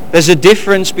There's a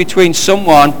difference between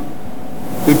someone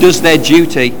who does their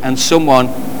duty and someone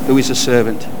who is a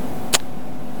servant.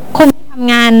 คนที่ท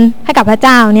ำงานให้กับพระเ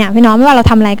จ้าเนี่ยพี่น้องไม่ว่าเรา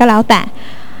ทำอะไรก็แล้วแต่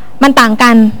มันต่างกั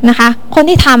นนะคะคน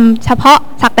ที่ทำเฉพาะ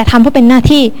สักแต่ทำเพื่อเป็นหน้า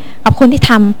ที่กับคนที่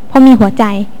ทำเพราะมีหัวใจ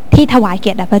ที่ถวายเกี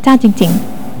ยรติแด่พระเจ้าจริง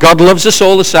God loves us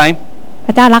all the same. ๆพ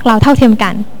ระเจ้ารักเราเท่าเทียมกั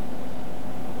น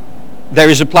There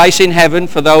is a place in heaven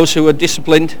for those who are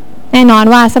disciplined. แน่นอน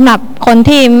ว่าสำหรับคน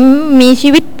ที่มีชี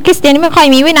วิตคริสเตียนไม่ค่อย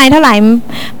มีวินัยเท่าไหร่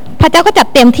พระเจ้าก็จัด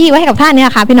เตรียมที่ไว้ให้กับท่านเนี่ย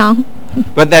ค่ะพี่น้อง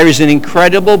But there is an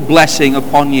incredible blessing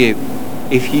upon you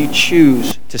if you choose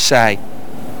to say,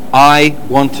 I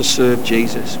want to serve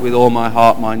Jesus with all my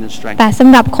heart, mind and strength. แต่ส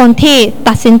ำหรับคนที่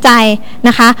ตัดสินใจน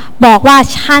ะคะบอกว่า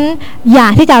ฉันอยา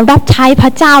กที่จะรับใช้พร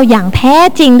ะเจ้าอย่างแท้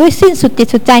จริงด้วยสิ้นสุดจิต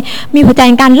สุดใจมีหัวใจ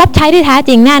ในการรับใช้ที่แท้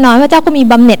จริงแน่นอนพระเจ้าก็มี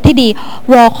บำเหน็จที่ดี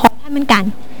รอคอยท่านเหมือนกัน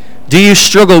Do you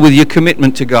struggle with your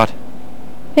commitment to God?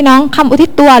 พี่น้องคำอุทิศ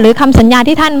ตัวหรือคำสัญญา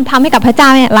ที่ท่านทำให้กับพระเจ้า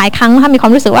เนี่ยหลายครั้งท่านมีควา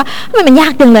มรู้สึกว่ามันยา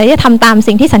กจังเลยที่จะทำตาม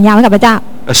สิ่งที่สัญญาไว้กับพระเจ้า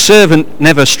A servant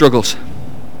never struggles.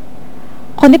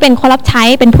 คนที่เป็นคนรับใช้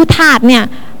เป็นผู้ทาสเนี่ย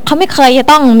เขาไม่เคยจะ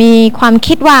ต้องมีความ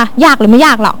คิดว่ายากหรือไม่ย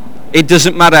ากหรอก It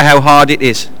doesn't matter how hard it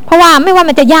is. เพราะว่าไม่ว่า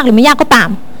มันจะยากหรือไม่ยากก็ตาม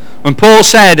When Paul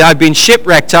said, I've been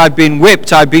shipwrecked, I've been whipped,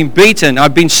 I've been beaten,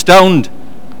 I've been stoned.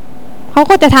 เขา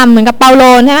ก็จะทำเหมือนกับเปาโล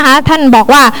ใช่ไหมคะท่านบอก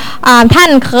ว่าท่าน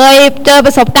เคยเจอป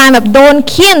ระสบการณ์แบบโดน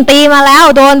เฆี่ยนตีมาแล้ว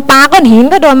โดนปาก้อนหิน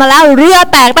ก็โดนมาแล้วเรือ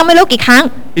แตกต้องไม่รู้กี่ครั้ง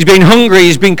He's been hungry,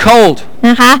 he's been cold. น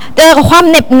ะคะเจอกับความ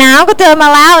เหน็บหนาวก็เจอมา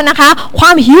แล้วนะคะคว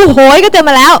ามหิวโหยก็เจอ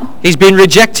มาแล้ว He's been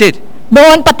rejected. โด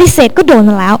นปฏิเสธก็โดน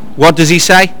มาแล้ว What does he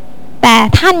say? แต่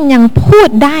ท่านยังพูด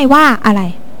ได้ว่าอะไร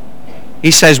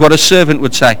He says what a servant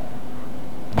would say.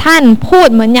 ท่านพูด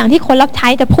เหมือนอย่างที่คนรับใช้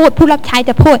จะพูดผู้รับใช้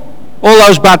จะพูด All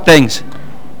those bad things,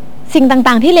 สิ่ง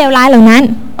ต่างๆที่เลวร้ายเหล่านั้น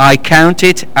I count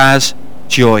it as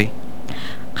joy.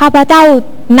 ข้าพเจ้า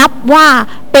นับว่า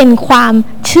เป็นความ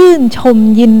ชื่นชม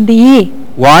ยินดี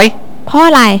Why? เพราะ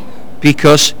อะไร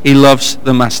Because he loves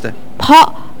the master. เพราะ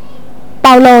เป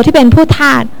าโลที่เป็นผู้ท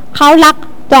าสเขารัก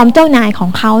จอมเจ้านายของ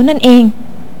เขานั่นเอง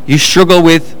You struggle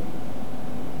with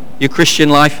your Christian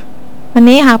life. วัน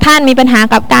นี้หากท่านมีปัญหา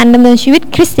กับการดำเนินชีวิต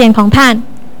คริสเตียนของท่าน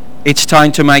It's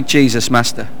time to make Jesus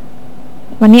master.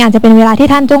 วันนี้อาจจะเป็นเวลาที่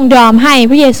ท่านจงยอมให้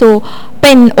พระเยซูเ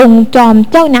ป็นองค์จอม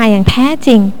เจ้านายอย่างแท้จ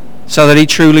ริง So that he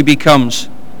truly becomes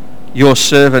your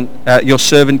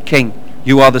servant king.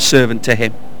 You are the servant to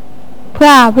him. เพื่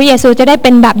อพระเยซูจะได้เ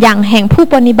ป็นแบบอย่างแห่งผู้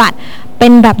ปฏิบัติเป็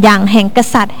นแบบอย่างแห่งก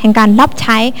ษัตริย์แห่งการรับใ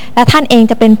ช้และท่านเอง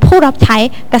จะเป็นผู้รับใช้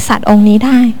กษัตริย์องค์นี้ไ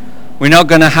ด้ We're not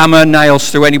going to hammer nails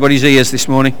through anybody's ears this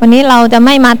morning. วันนี้เราจะไ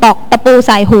ม่มาตอกตะปูใ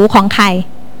ส่หูของใคร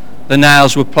The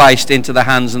nails were placed into the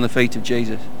hands and the feet of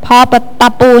Jesus. พอตะ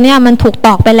ปูเนี่ยมันถูกต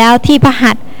อกไปแล้วที่พระ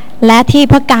หัตถ์และที่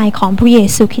พระกายของพระเย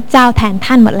ซูคริสต์เจ้าแทน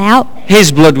ท่านหมดแล้ว His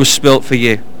blood was spilt for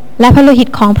you. และพระโลหิต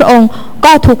ของพระองค์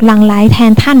ก็ถูกหลั่งไหลแท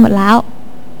นท่านหมดแล้ว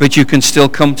But you can still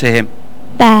come to him.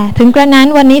 แต่ถึงกระนั้น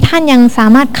วันนี้ท่านยังสา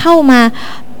มารถเข้า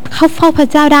เฝ้าพระ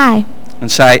เจ้าได้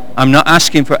And say, I'm not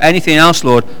asking for anything else,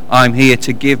 Lord. I'm here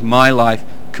to give my life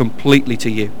completely to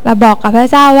you. และบอกกับพระ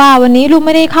เจ้าว่าวันนี้ลูกไ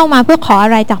ม่ได้เข้ามาเพื่อขออะ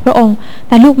ไรจากพระองค์แ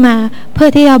ต่ลูกมาเพื่อ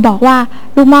ที่จะบอกว่า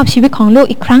ลูกมอบชีวิตของลูก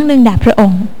อีกครั้งหนึ่งแด่พระอ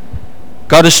งค์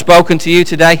God has spoken to you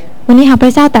today. วันนี้หากพร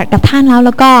ะเจ้าตรัสกับท่านแ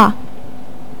ล้วก็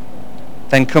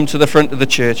Then come to the front of the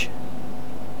church.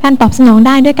 ท่านตอบสนองไ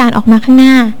ด้ด้วยการออกมาข้างหน้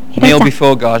าที่ได้ Kneel จัด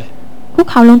before God คุก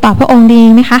เข่าลงต่อพระองค์ดี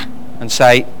ไหมคะ and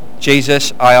say, Jesus,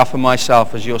 I offer myself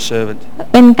as your servant.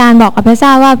 เป็นการบอกกับพระเจ้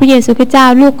าว่าพระเยซูคริสต์เจ้า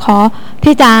ลูกขอ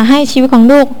ที่จะให้ชีวิตของ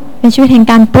ลูกเป็นชีวิตแห่ง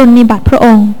การปรนนิบัติพระอ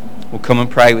งค์ We'll come and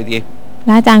pray with you. แล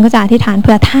ะอาจารย์ก็จะอธิษฐานเ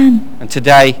พื่อท่าน And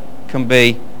today can be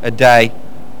a day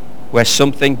where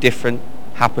something different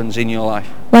happens in your life.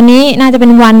 วันนี้น่าจะเป็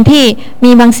นวันที่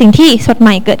มีบางสิ่งที่สดให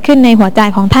ม่เกิดขึ้นในหัวใจ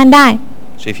ของท่านได้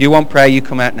So if you want prayer, you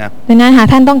come out now. ดังนั้นหาก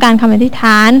ท่านต้องการคำอธิษฐ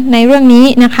านในเรื่องนี้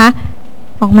นะคะ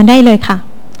ออกมาได้เลยค่ะ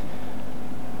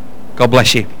God bless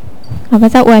you. ขอพร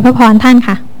ะเจ้าอวยพระพรท่าน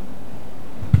ค่ะ